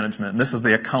account management, and this is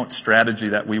the account strategy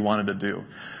that we wanted to do.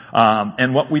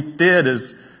 And what we did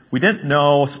is we didn't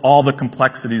know all the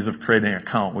complexities of creating an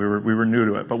account. We were new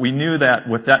to it. But we knew that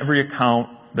with every account,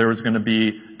 there was going to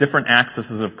be different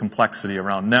axes of complexity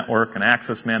around network and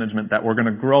access management that were going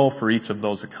to grow for each of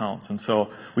those accounts. And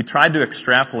so we tried to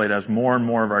extrapolate as more and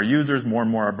more of our users, more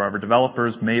and more of our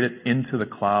developers made it into the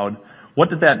cloud. What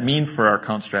did that mean for our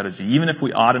account strategy? Even if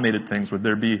we automated things, would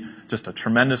there be just a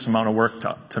tremendous amount of work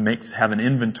to have an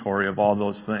inventory of all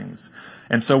those things?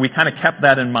 And so we kind of kept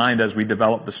that in mind as we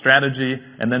developed the strategy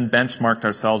and then benchmarked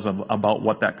ourselves about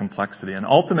what that complexity. And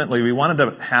ultimately, we wanted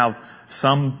to have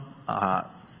some,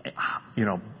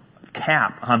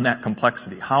 cap on that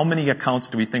complexity. How many accounts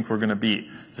do we think we're going to be?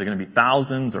 Is it going to be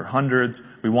thousands or hundreds?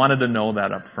 We wanted to know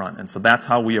that up front. And so that's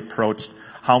how we approached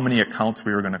how many accounts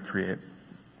we were going to create.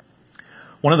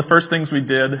 One of the first things we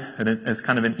did, and is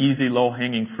kind of an easy,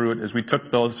 low-hanging fruit, is we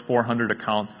took those 400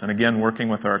 accounts, and again, working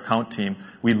with our account team,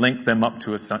 we linked them up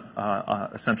to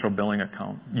a central billing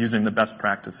account using the best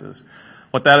practices.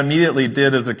 What that immediately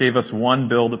did is it gave us one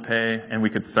bill to pay, and we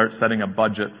could start setting a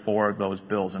budget for those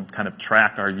bills and kind of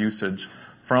track our usage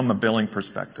from a billing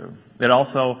perspective. It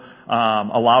also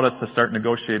allowed us to start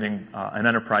negotiating an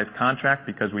enterprise contract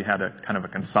because we had a kind of a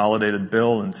consolidated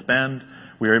bill and spend.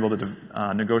 We were able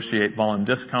to negotiate volume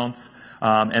discounts.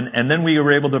 And then we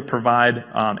were able to provide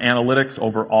analytics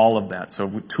over all of that.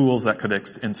 So tools that could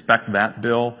inspect that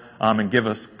bill and give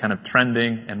us kind of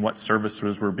trending and what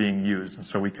services were being used. And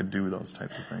so we could do those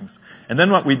types of things. And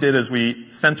then what we did is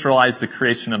we centralized the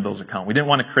creation of those accounts. We didn't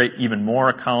want to create even more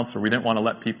accounts, or we didn't want to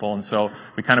let people. And so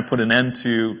we kind of put an end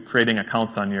to creating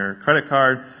accounts on your credit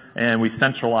card, and we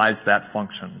centralized that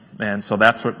function. And so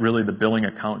that's what really the billing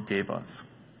account gave us.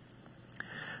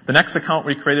 The next account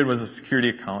we created was a security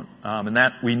account, and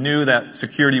that we knew that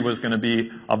security was going to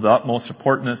be of the utmost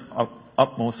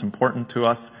important to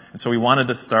us, and so we wanted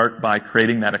to start by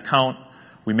creating that account.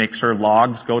 We make sure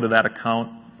logs go to that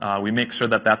account. We make sure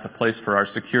that that's a place for our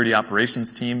security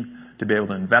operations team to be able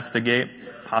to investigate,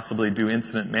 possibly do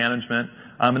incident management,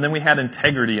 and then we had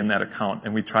integrity in that account,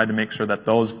 and we tried to make sure that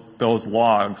those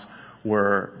logs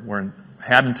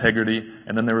had integrity,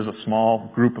 and then there was a small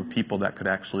group of people that could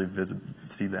actually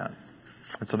see that.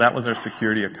 And so that was our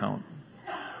security account.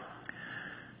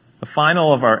 The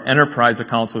final of our enterprise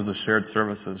accounts was the shared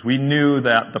services. We knew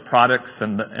that the products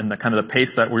and the kind of the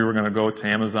pace that we were going to go to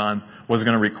Amazon was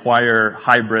going to require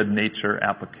hybrid nature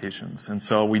applications. And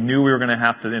so we knew we were going to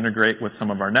have to integrate with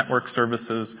some of our network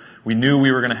services. We knew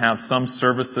we were going to have some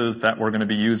services that were going to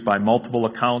be used by multiple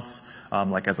accounts,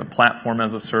 like as a platform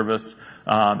as a service.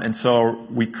 And so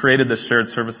we created the shared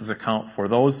services account for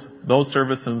those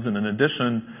services, and in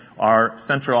addition, our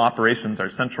central operations, our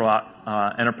central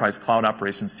enterprise cloud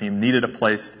operations team needed a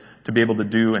place to be able to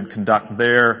do and conduct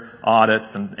their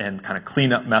audits and kind of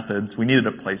cleanup methods. We needed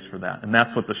a place for that, and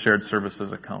that's what the shared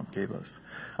services account gave us.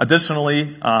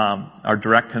 Additionally, our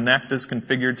Direct Connect is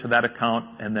configured to that account,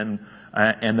 and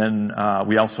then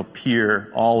we also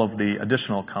peer all of the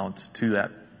additional accounts to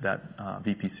that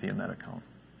VPC in that account.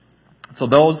 So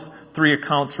those three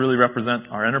accounts really represent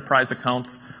our enterprise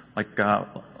accounts.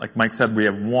 Like Mike said, we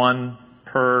have one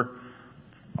per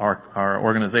our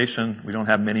organization. We don't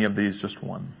have many of these, just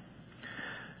one.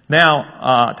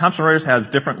 Now, Thomson Reuters has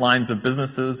different lines of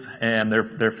businesses, and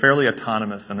they're fairly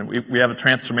autonomous. And we have a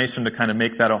transformation to kind of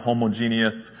make that a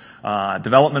homogeneous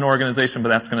development organization, but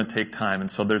that's going to take time. And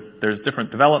so there's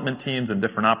different development teams and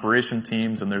different operation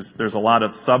teams, and there's a lot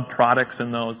of sub-products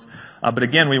in those. But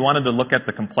again, we wanted to look at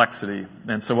the complexity.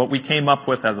 And so what we came up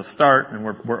with as a start, and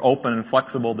we're open and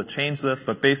flexible to change this,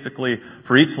 but basically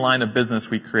for each line of business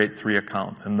we create 3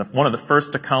 accounts. And one of the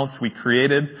first accounts we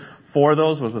created for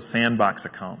those was a sandbox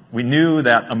account. We knew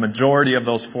that a majority of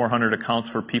those 400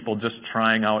 accounts were people just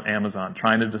trying out Amazon,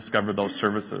 trying to discover those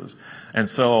services. And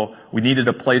so we needed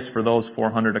a place for those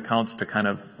 400 accounts to kind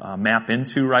of map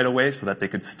into right away so that they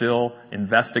could still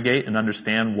investigate and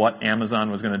understand what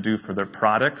Amazon was going to do for their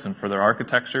products and for their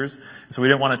architectures. So we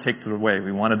didn't want to take it away.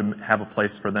 We wanted to have a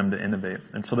place for them to innovate.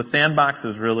 And so the sandbox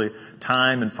is really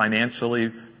time and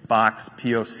financially boxed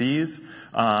POCs.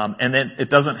 And then it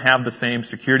doesn't have the same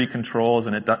security controls,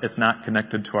 and it's not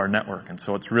connected to our network. And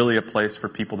so it's really a place for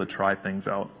people to try things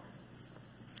out.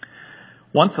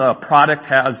 Once a product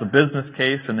has a business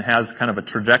case and has kind of a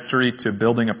trajectory to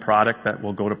building a product that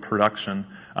will go to production,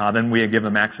 then we give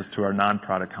them access to our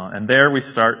non-product account. And there we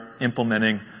start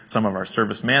implementing some of our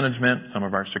service management, some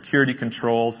of our security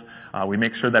controls. We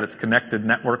make sure that it's connected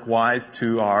network-wise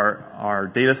to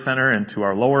our data center and to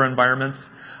our lower environments.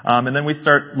 And then we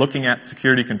start looking at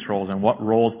security controls and what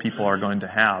roles people are going to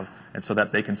have, and so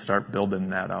that they can start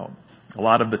building that out. A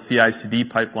lot of the CI/CD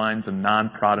pipelines and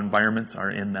non-prod environments are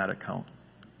in that account.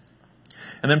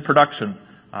 And then production.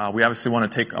 We obviously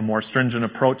want to take a more stringent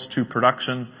approach to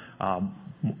production,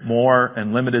 more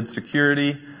and limited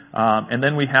security. And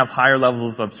then we have higher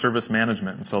levels of service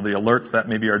management. And so the alerts that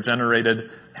maybe are generated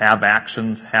have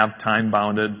actions, have time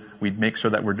bounded. We make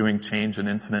sure that we're doing change and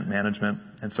incident management.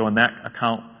 And so in that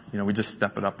account, we just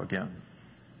step it up again.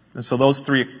 And so those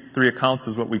three accounts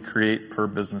is what we create per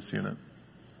business unit.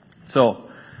 So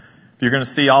if you're going to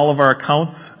see all of our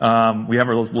accounts, we have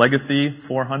those legacy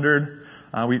 400.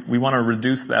 We want to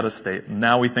reduce that estate. And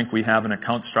now we think we have an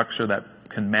account structure that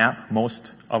can map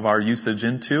most of our usage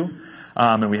into.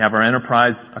 And we have our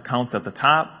enterprise accounts at the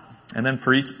top. And then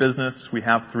for each business, we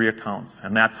have 3 accounts.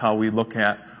 And that's how we look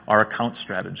at our account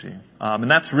strategy. And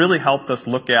that's really helped us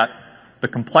look at the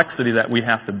complexity that we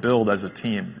have to build as a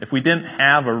team. If we didn't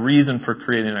have a reason for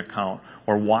creating an account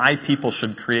or why people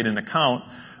should create an account,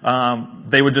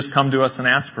 they would just come to us and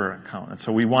ask for an account. And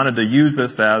so we wanted to use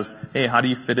this as, hey, how do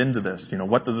you fit into this?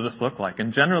 What does this look like?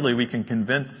 And generally we can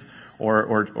convince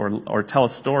or tell a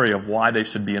story of why they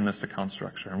should be in this account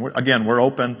structure. And we're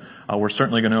open. We're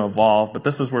certainly going to evolve, but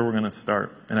this is where we're going to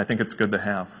start. And I think it's good to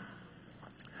have.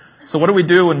 So what do we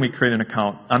do when we create an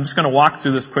account? I'm just going to walk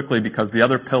through this quickly because the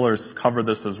other pillars cover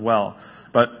this as well.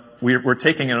 But we're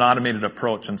taking an automated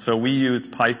approach. And so we use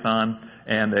Python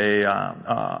and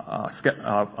a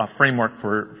framework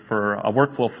for a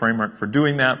workflow framework for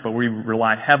doing that, but we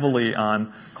rely heavily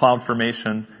on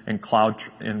CloudFormation and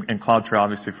CloudTrail,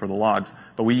 obviously, for the logs.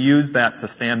 But we use that to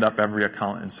stand up every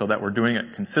account, and so that we're doing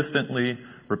it consistently,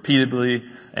 repeatedly,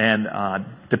 and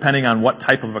depending on what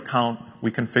type of account, we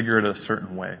configure it a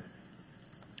certain way.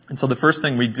 And so the first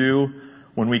thing we do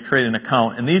when we create an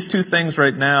account, and these two things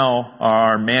right now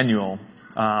are manual,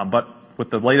 but with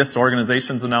the latest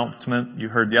organizations announcement you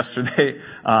heard yesterday,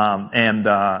 I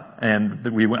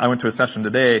went to a session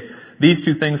today, these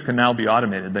two things can now be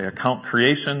automated. The account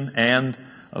creation and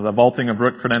the vaulting of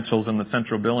root credentials and the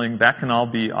central billing, that can all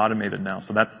be automated now.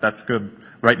 So that's good.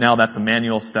 Right now, that's a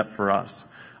manual step for us.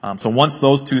 So once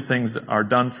those two things are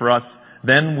done for us,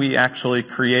 then we actually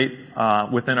create,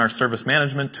 within our service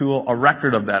management tool, a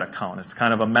record of that account. It's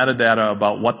kind of a metadata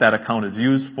about what that account is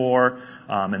used for,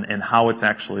 and how it's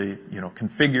actually,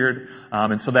 configured,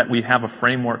 and so that we have a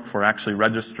framework for actually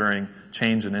registering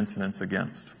change and incidents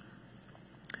against.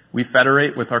 We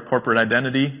federate with our corporate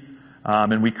identity,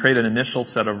 and we create an initial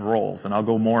set of roles, and I'll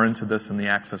go more into this in the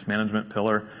access management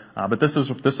pillar. But this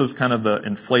is kind of the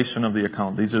inflation of the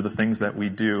account. These are the things that we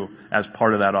do as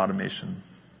part of that automation.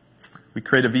 We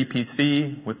create a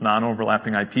VPC with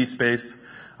non-overlapping IP space.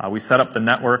 We set up the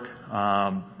network,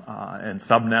 and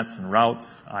subnets and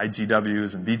routes,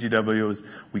 IGWs and VGWs.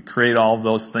 We create all of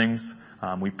those things.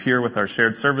 We peer with our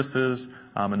shared services,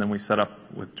 and then we set up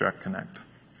with Direct Connect.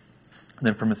 And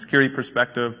then from a security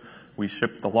perspective, we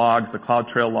ship the logs, the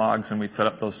CloudTrail logs, and we set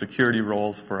up those security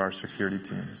roles for our security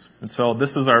teams. And so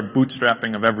this is our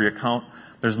bootstrapping of every account.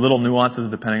 There's little nuances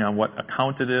depending on what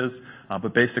account it is,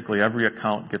 but basically every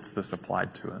account gets this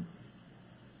applied to it.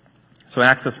 So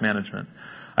access management.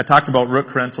 I talked about root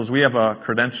credentials. We have a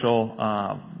credential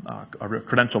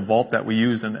vault that we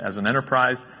use as an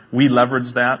enterprise. We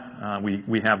leverage that.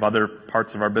 We have other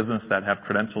parts of our business that have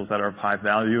credentials that are of high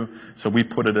value, so we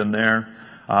put it in there.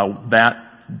 That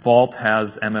vault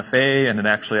has MFA, and it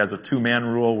actually has a two-man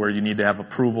rule where you need to have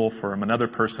approval from another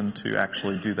person to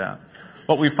actually do that.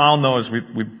 What we found though is we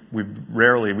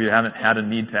haven't had a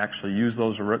need to actually use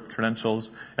those root credentials,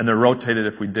 and they're rotated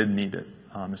if we did need it.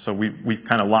 So we've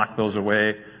kind of locked those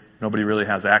away. Nobody really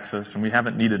has access, and we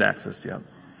haven't needed access yet.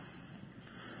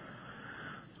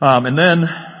 And then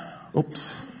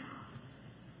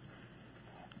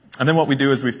what we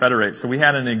do is we federate. So we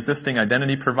had an existing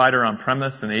identity provider on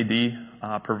premise, an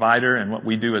AD provider, and what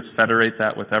we do is federate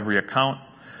that with every account.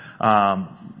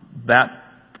 That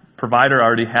provider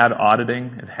already had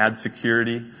auditing, it had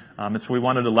security, and so we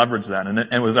wanted to leverage that, and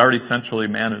it was already centrally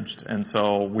managed. And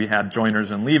so we had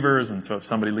joiners and leavers, and so if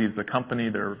somebody leaves the company,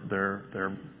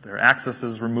 their access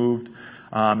is removed,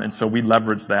 and so we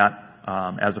leverage that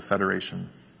as a federation.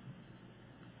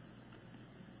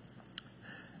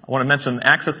 I want to mention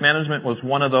access management was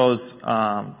one of those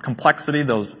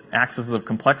those axes of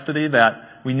complexity that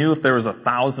we knew if there was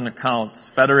 1,000 accounts,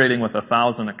 federating with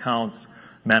 1,000 accounts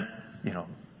meant,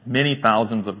 many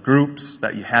thousands of groups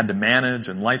that you had to manage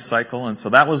and life cycle. And so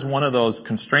that was one of those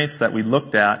constraints that we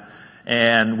looked at,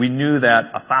 and we knew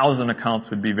that 1,000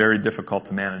 accounts would be very difficult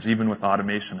to manage, even with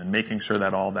automation and making sure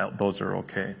that those are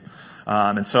okay.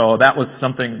 And so that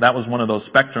was one of those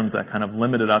spectrums that kind of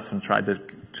limited us and tried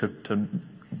to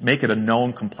make it a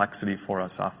known complexity for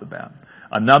us off the bat.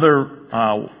 Another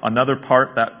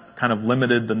part that kind of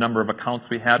limited the number of accounts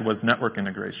we had was network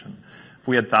integration. If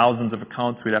we had thousands of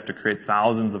accounts, we'd have to create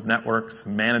thousands of networks,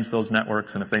 manage those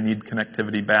networks, and if they need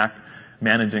connectivity back,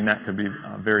 managing that could be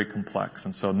very complex.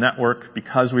 And so network,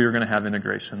 because we were going to have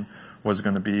integration, was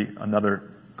going to be another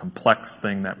complex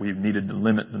thing that we needed to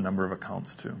limit the number of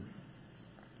accounts to.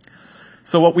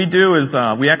 So what we do is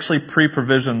we actually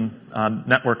pre-provision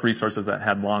network resources that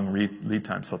had long lead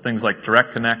times. So things like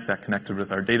Direct Connect that connected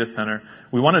with our data center.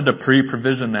 We wanted to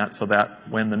pre-provision that so that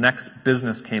when the next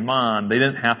business came on, they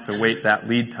didn't have to wait that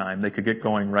lead time. They could get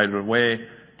going right away,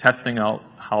 testing out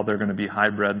how they're going to be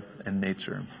hybrid in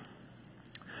nature.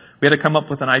 We had to come up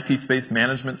with an IP space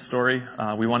management story.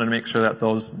 We wanted to make sure that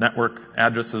those network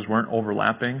addresses weren't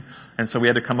overlapping. And so we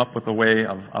had to come up with a way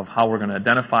of how we're going to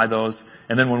identify those.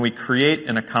 And then when we create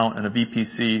an account in a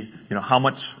VPC, how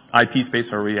much IP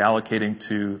space are we allocating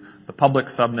to the public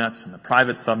subnets and the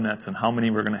private subnets and how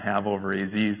many we're going to have over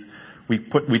AZs.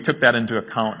 We took that into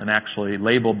account and actually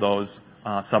labeled those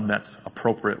subnets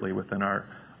appropriately within our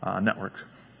network.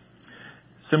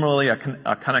 Similarly, a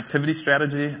connectivity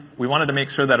strategy. We wanted to make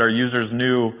sure that our users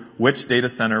knew which data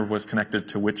center was connected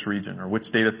to which region or which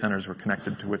data centers were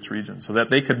connected to which region so that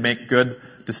they could make good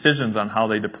decisions on how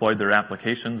they deployed their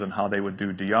applications and how they would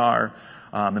do DR.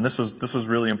 And this was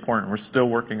really important. We're still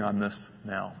working on this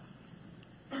now.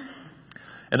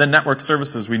 And then network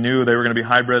services. We knew they were going to be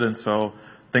hybrid, and so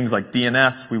things like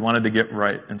DNS, we wanted to get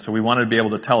right. And so we wanted to be able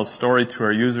to tell a story to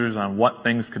our users on what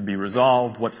things could be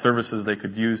resolved, what services they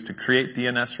could use to create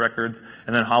DNS records,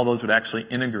 and then how those would actually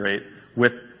integrate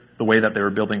with the way that they were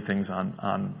building things in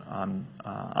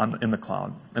the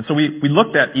cloud. And so we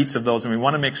looked at each of those, and we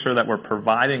want to make sure that we're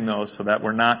providing those so that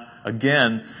we're not,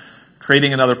 again,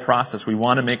 creating another process. We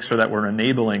want to make sure that we're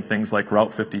enabling things like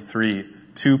Route 53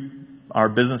 to our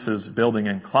businesses building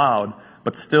in cloud,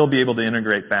 but still be able to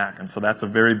integrate back. And so that's a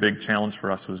very big challenge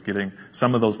for us, was getting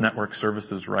some of those network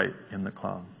services right in the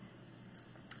cloud.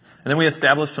 And then we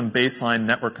established some baseline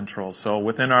network controls. So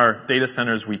within our data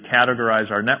centers, we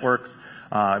categorize our networks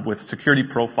with security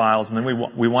profiles, and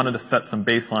then we wanted to set some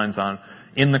baselines on,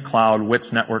 in the cloud,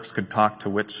 which networks could talk to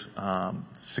which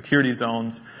security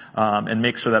zones, and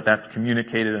make sure that that's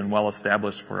communicated and well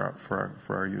established for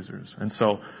our users. And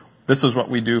so this is what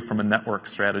we do from a network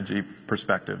strategy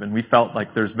perspective. And we felt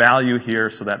like there's value here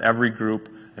so that every group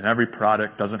and every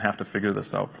product doesn't have to figure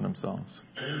this out for themselves.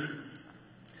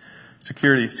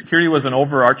 Security. Security was an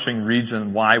overarching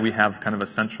region why we have kind of a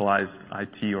centralized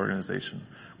IT organization.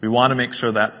 We want to make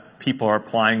sure that people are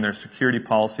applying their security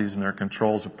policies and their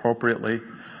controls appropriately.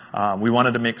 We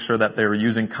wanted to make sure that they were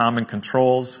using common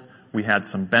controls. We had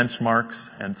some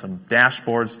benchmarks and some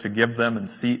dashboards to give them and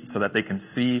see so that they can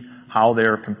see how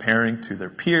they're comparing to their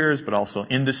peers, but also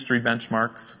industry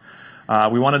benchmarks.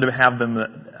 We wanted to have them,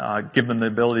 give them the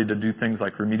ability to do things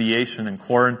like remediation and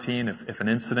quarantine if an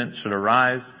incident should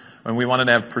arise. And we wanted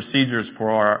to have procedures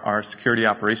for our security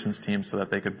operations team so that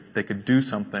they could do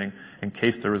something in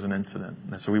case there was an incident.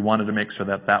 And so we wanted to make sure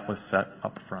that that was set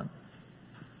up front.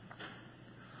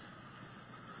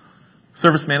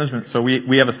 Service management. So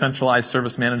we have a centralized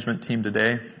service management team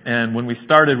today. And when we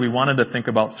started, we wanted to think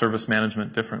about service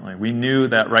management differently. We knew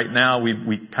that right now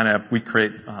we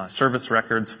create service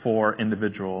records for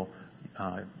individual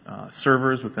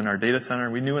servers within our data center.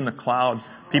 We knew in the cloud,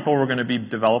 people were going to be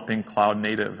developing cloud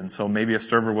native. And so maybe a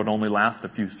server would only last a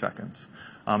few seconds.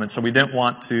 And so we didn't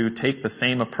want to take the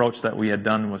same approach that we had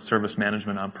done with service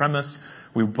management on premise.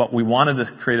 But we wanted to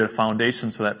create a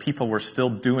foundation so that people were still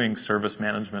doing service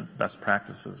management best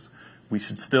practices. We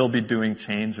should still be doing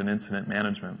change and incident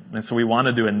management. And so we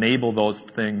wanted to enable those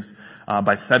things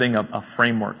by setting up a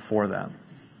framework for that.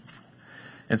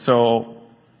 And so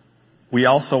we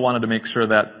also wanted to make sure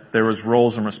that there was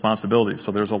roles and responsibilities.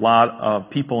 So there's a lot of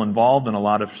people involved and a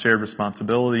lot of shared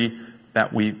responsibility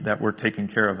that we're taking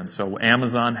care of. And so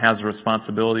Amazon has a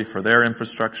responsibility for their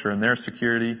infrastructure and their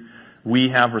security. We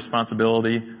have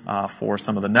responsibility for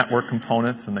some of the network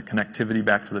components and the connectivity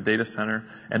back to the data center.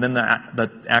 And then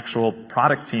the actual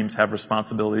product teams have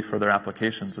responsibility for their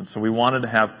applications. And so we wanted to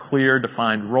have clear,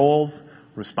 defined roles,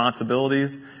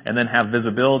 responsibilities, and then have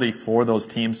visibility for those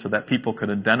teams so that people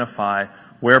could identify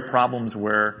where problems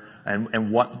were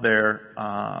and what their,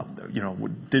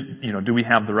 do we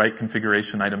have the right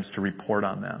configuration items to report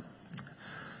on that.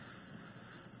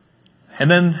 And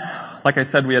then, like I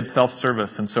said, we had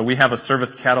self-service, and so we have a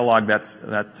service catalog that's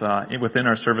within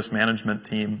our service management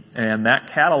team, and that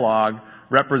catalog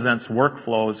represents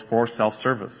workflows for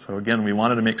self-service. So again, we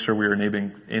wanted to make sure we were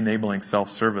enabling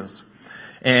self-service.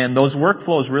 And those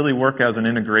workflows really work as an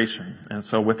integration. And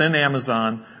so within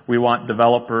Amazon, we want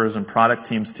developers and product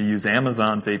teams to use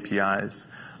Amazon's APIs.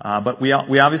 But we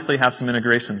obviously have some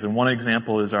integrations, and one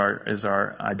example is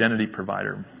our identity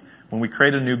provider. When we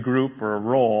create a new group or a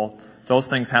role, those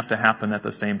things have to happen at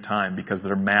the same time because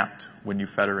they're mapped when you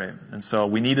federate. And so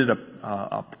we needed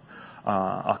a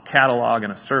catalog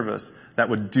and a service that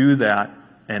would do that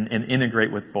and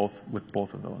integrate with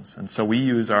both of those. And so we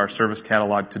use our service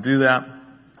catalog to do that.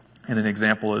 And an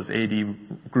example is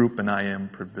AD group and IAM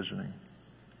provisioning.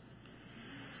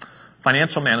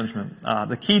 Financial management.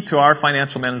 The key to our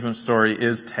financial management story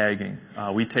is tagging.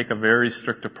 We take a very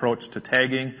strict approach to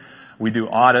tagging. We do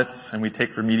audits and we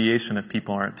take remediation if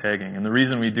people aren't tagging. And the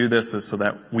reason we do this is so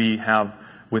that we have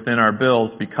within our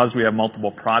bills, because we have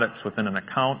multiple products within an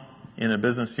account in a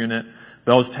business unit,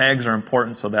 those tags are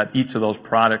important so that each of those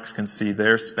products can see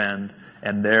their spend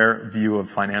and their view of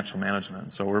financial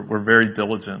management. So we're very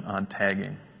diligent on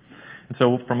tagging. And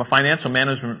so from a financial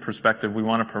management perspective, we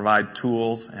want to provide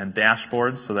tools and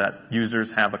dashboards so that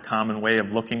users have a common way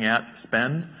of looking at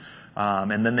spend.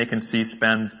 And then they can see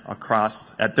spend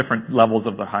across at different levels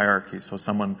of the hierarchy. So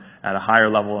someone at a higher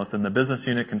level within the business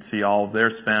unit can see all of their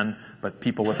spend, but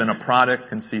people within a product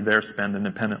can see their spend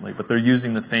independently. But they're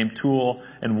using the same tool,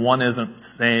 and one isn't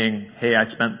saying, hey, I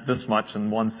spent this much,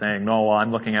 and one's saying, no, well,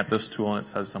 I'm looking at this tool and it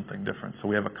says something different. So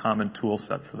we have a common tool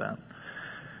set for that.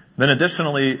 Then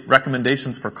additionally,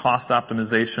 recommendations for cost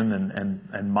optimization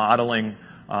and modeling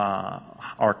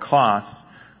our costs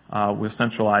was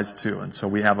centralized too. And so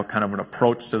we have a kind of an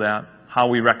approach to that, how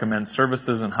we recommend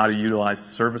services and how to utilize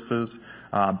services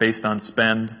based on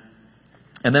spend.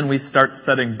 And then we start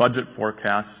setting budget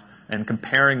forecasts and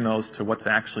comparing those to what's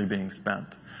actually being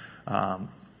spent.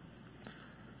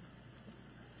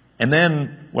 And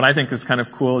then what I think is kind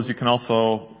of cool is you can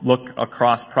also look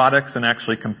across products and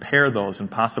actually compare those and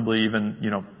possibly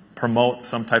even, promote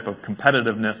some type of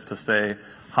competitiveness to say,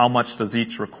 how much does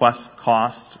each request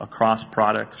cost across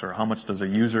products, or how much does a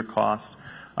user cost?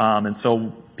 And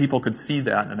so people could see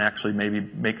that and actually maybe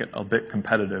make it a bit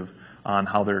competitive on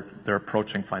how they're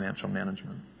approaching financial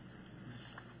management.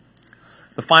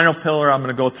 The final pillar I'm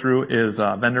going to go through is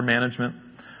vendor management.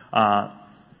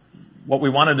 What we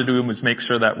wanted to do was make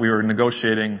sure that we were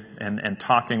negotiating and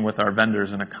talking with our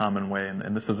vendors in a common way,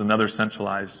 and this is another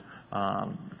centralized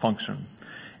function.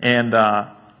 And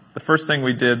the first thing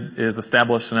we did is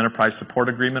establish an enterprise support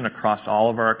agreement across all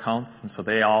of our accounts, and so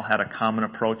they all had a common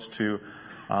approach to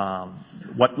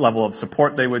what level of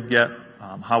support they would get,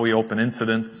 how we open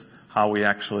incidents, how we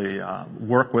actually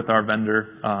work with our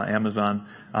vendor, Amazon,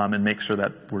 and make sure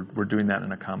that we're doing that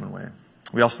in a common way.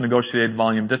 We also negotiated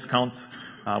volume discounts.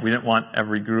 We didn't want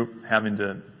every group having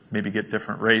to maybe get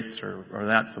different rates or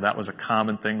that, so that was a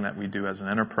common thing that we do as an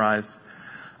enterprise.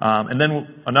 And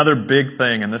then another big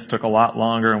thing, and this took a lot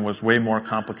longer and was way more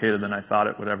complicated than I thought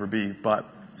it would ever be, but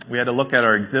we had to look at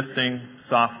our existing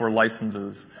software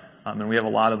licenses, and we have a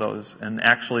lot of those, and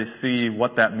actually see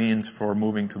what that means for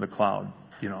moving to the cloud.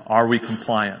 Are we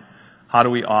compliant? How do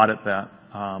we audit that?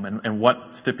 And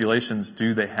what stipulations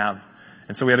do they have?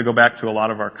 And so we had to go back to a lot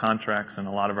of our contracts and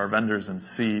a lot of our vendors and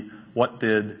see what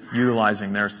did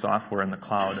utilizing their software in the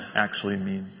cloud actually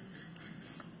mean.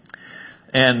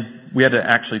 And we had to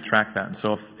actually track that. And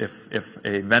so if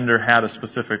a vendor had a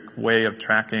specific way of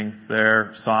tracking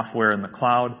their software in the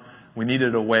cloud, we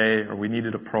needed a way, or we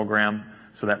needed a program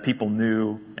so that people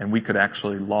knew and we could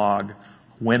actually log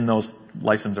when those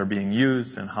licenses are being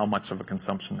used and how much of a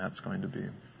consumption that's going to be.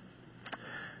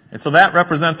 And so that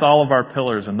represents all of our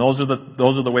pillars, and those are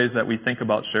the ways that we think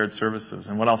about shared services.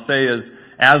 And what I'll say is,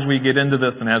 as we get into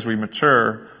this and as we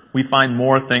mature, we find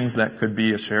more things that could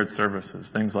be a shared services,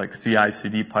 things like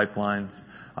CI/CD pipelines,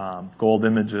 gold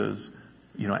images.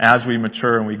 As we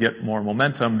mature and we get more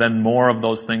momentum, then more of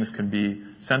those things can be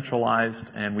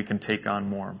centralized and we can take on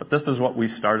more. But this is what we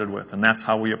started with, and that's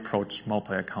how we approach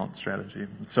multi-account strategy.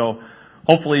 So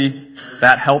hopefully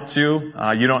that helped you.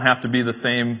 You don't have to be the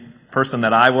same person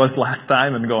that I was last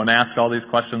time and go and ask all these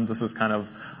questions. This is kind of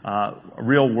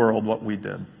real world what we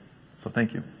did. So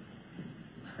thank you.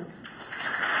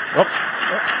 Oh,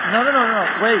 no.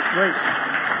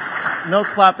 Wait. No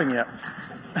clapping yet.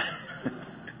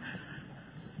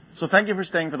 So thank you for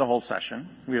staying for the whole session.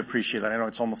 We appreciate that. I know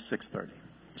it's almost 6:30.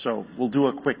 So we'll do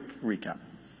a quick recap.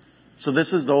 So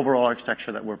this is the overall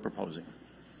architecture that we're proposing.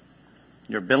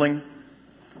 Your billing,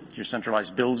 your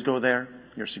centralized bills go there,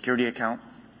 your security account,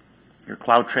 your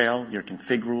CloudTrail, your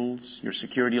config rules, your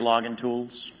security login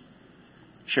tools,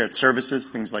 shared services,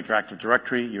 things like your Active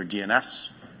Directory, your DNS,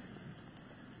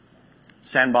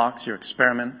 Sandbox, your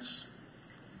experiments,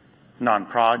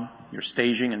 non-prod, your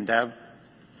staging and dev,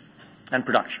 and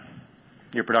production.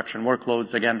 Your production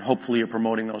workloads, again, hopefully you're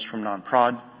promoting those from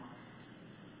non-prod.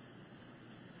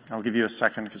 I'll give you a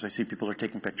second because I see people are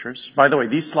taking pictures. By the way,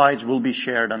 these slides will be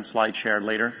shared on SlideShare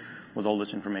later, with all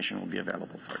this information will be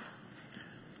available for you.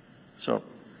 So,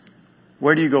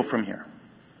 where do you go from here?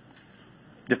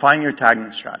 Define your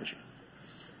tagging strategy.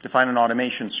 Define an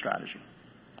automation strategy.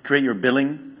 Create your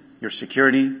billing, your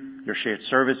security, your shared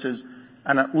services,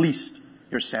 and at least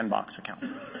your Sandbox account.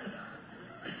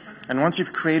 And once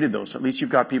you've created those, at least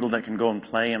you've got people that can go and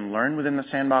play and learn within the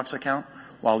Sandbox account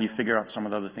while you figure out some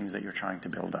of the other things that you're trying to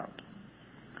build out.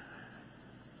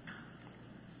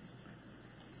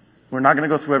 We're not going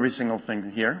to go through every single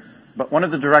thing here, but one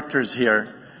of the directors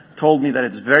here told me that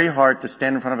it's very hard to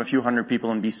stand in front of a few hundred people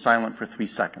and be silent for 3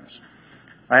 seconds.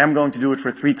 I am going to do it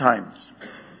for 3 times.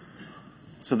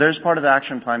 So there's part of the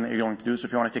action plan that you're going to do. So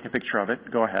if you want to take a picture of it,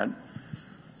 go ahead.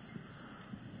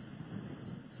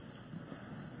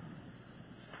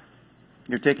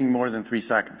 You're taking more than 3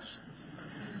 seconds.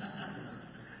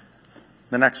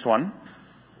 The next one.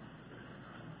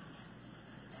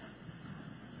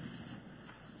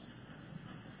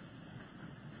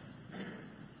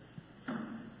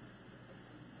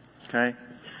 Okay.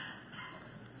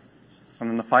 And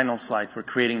then the final slide for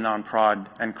creating non-prod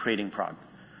and creating prod.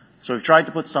 So we've tried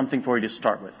to put something for you to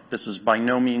start with. This is by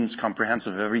no means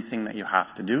comprehensive of everything that you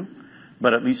have to do,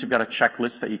 but at least you've got a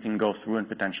checklist that you can go through and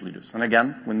potentially do. And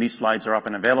again, when these slides are up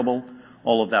and available,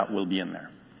 all of that will be in there.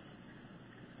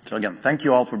 So again, thank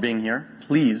you all for being here.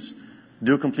 Please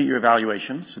do complete your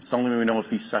evaluations. It's only when we know if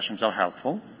these sessions are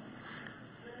helpful.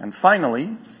 And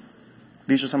finally,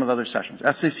 these are some of the other sessions.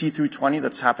 SAC 320,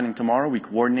 that's happening tomorrow. We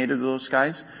coordinated with those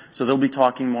guys. So they'll be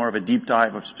talking more of a deep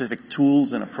dive of specific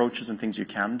tools and approaches and things you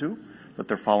can do, but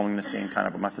they're following the same kind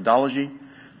of a methodology.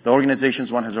 The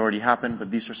organizations one has already happened,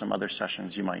 but these are some other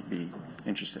sessions you might be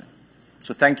interested in.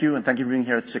 So thank you, and thank you for being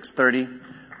here at 6:30.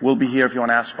 We'll be here if you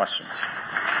want to ask questions.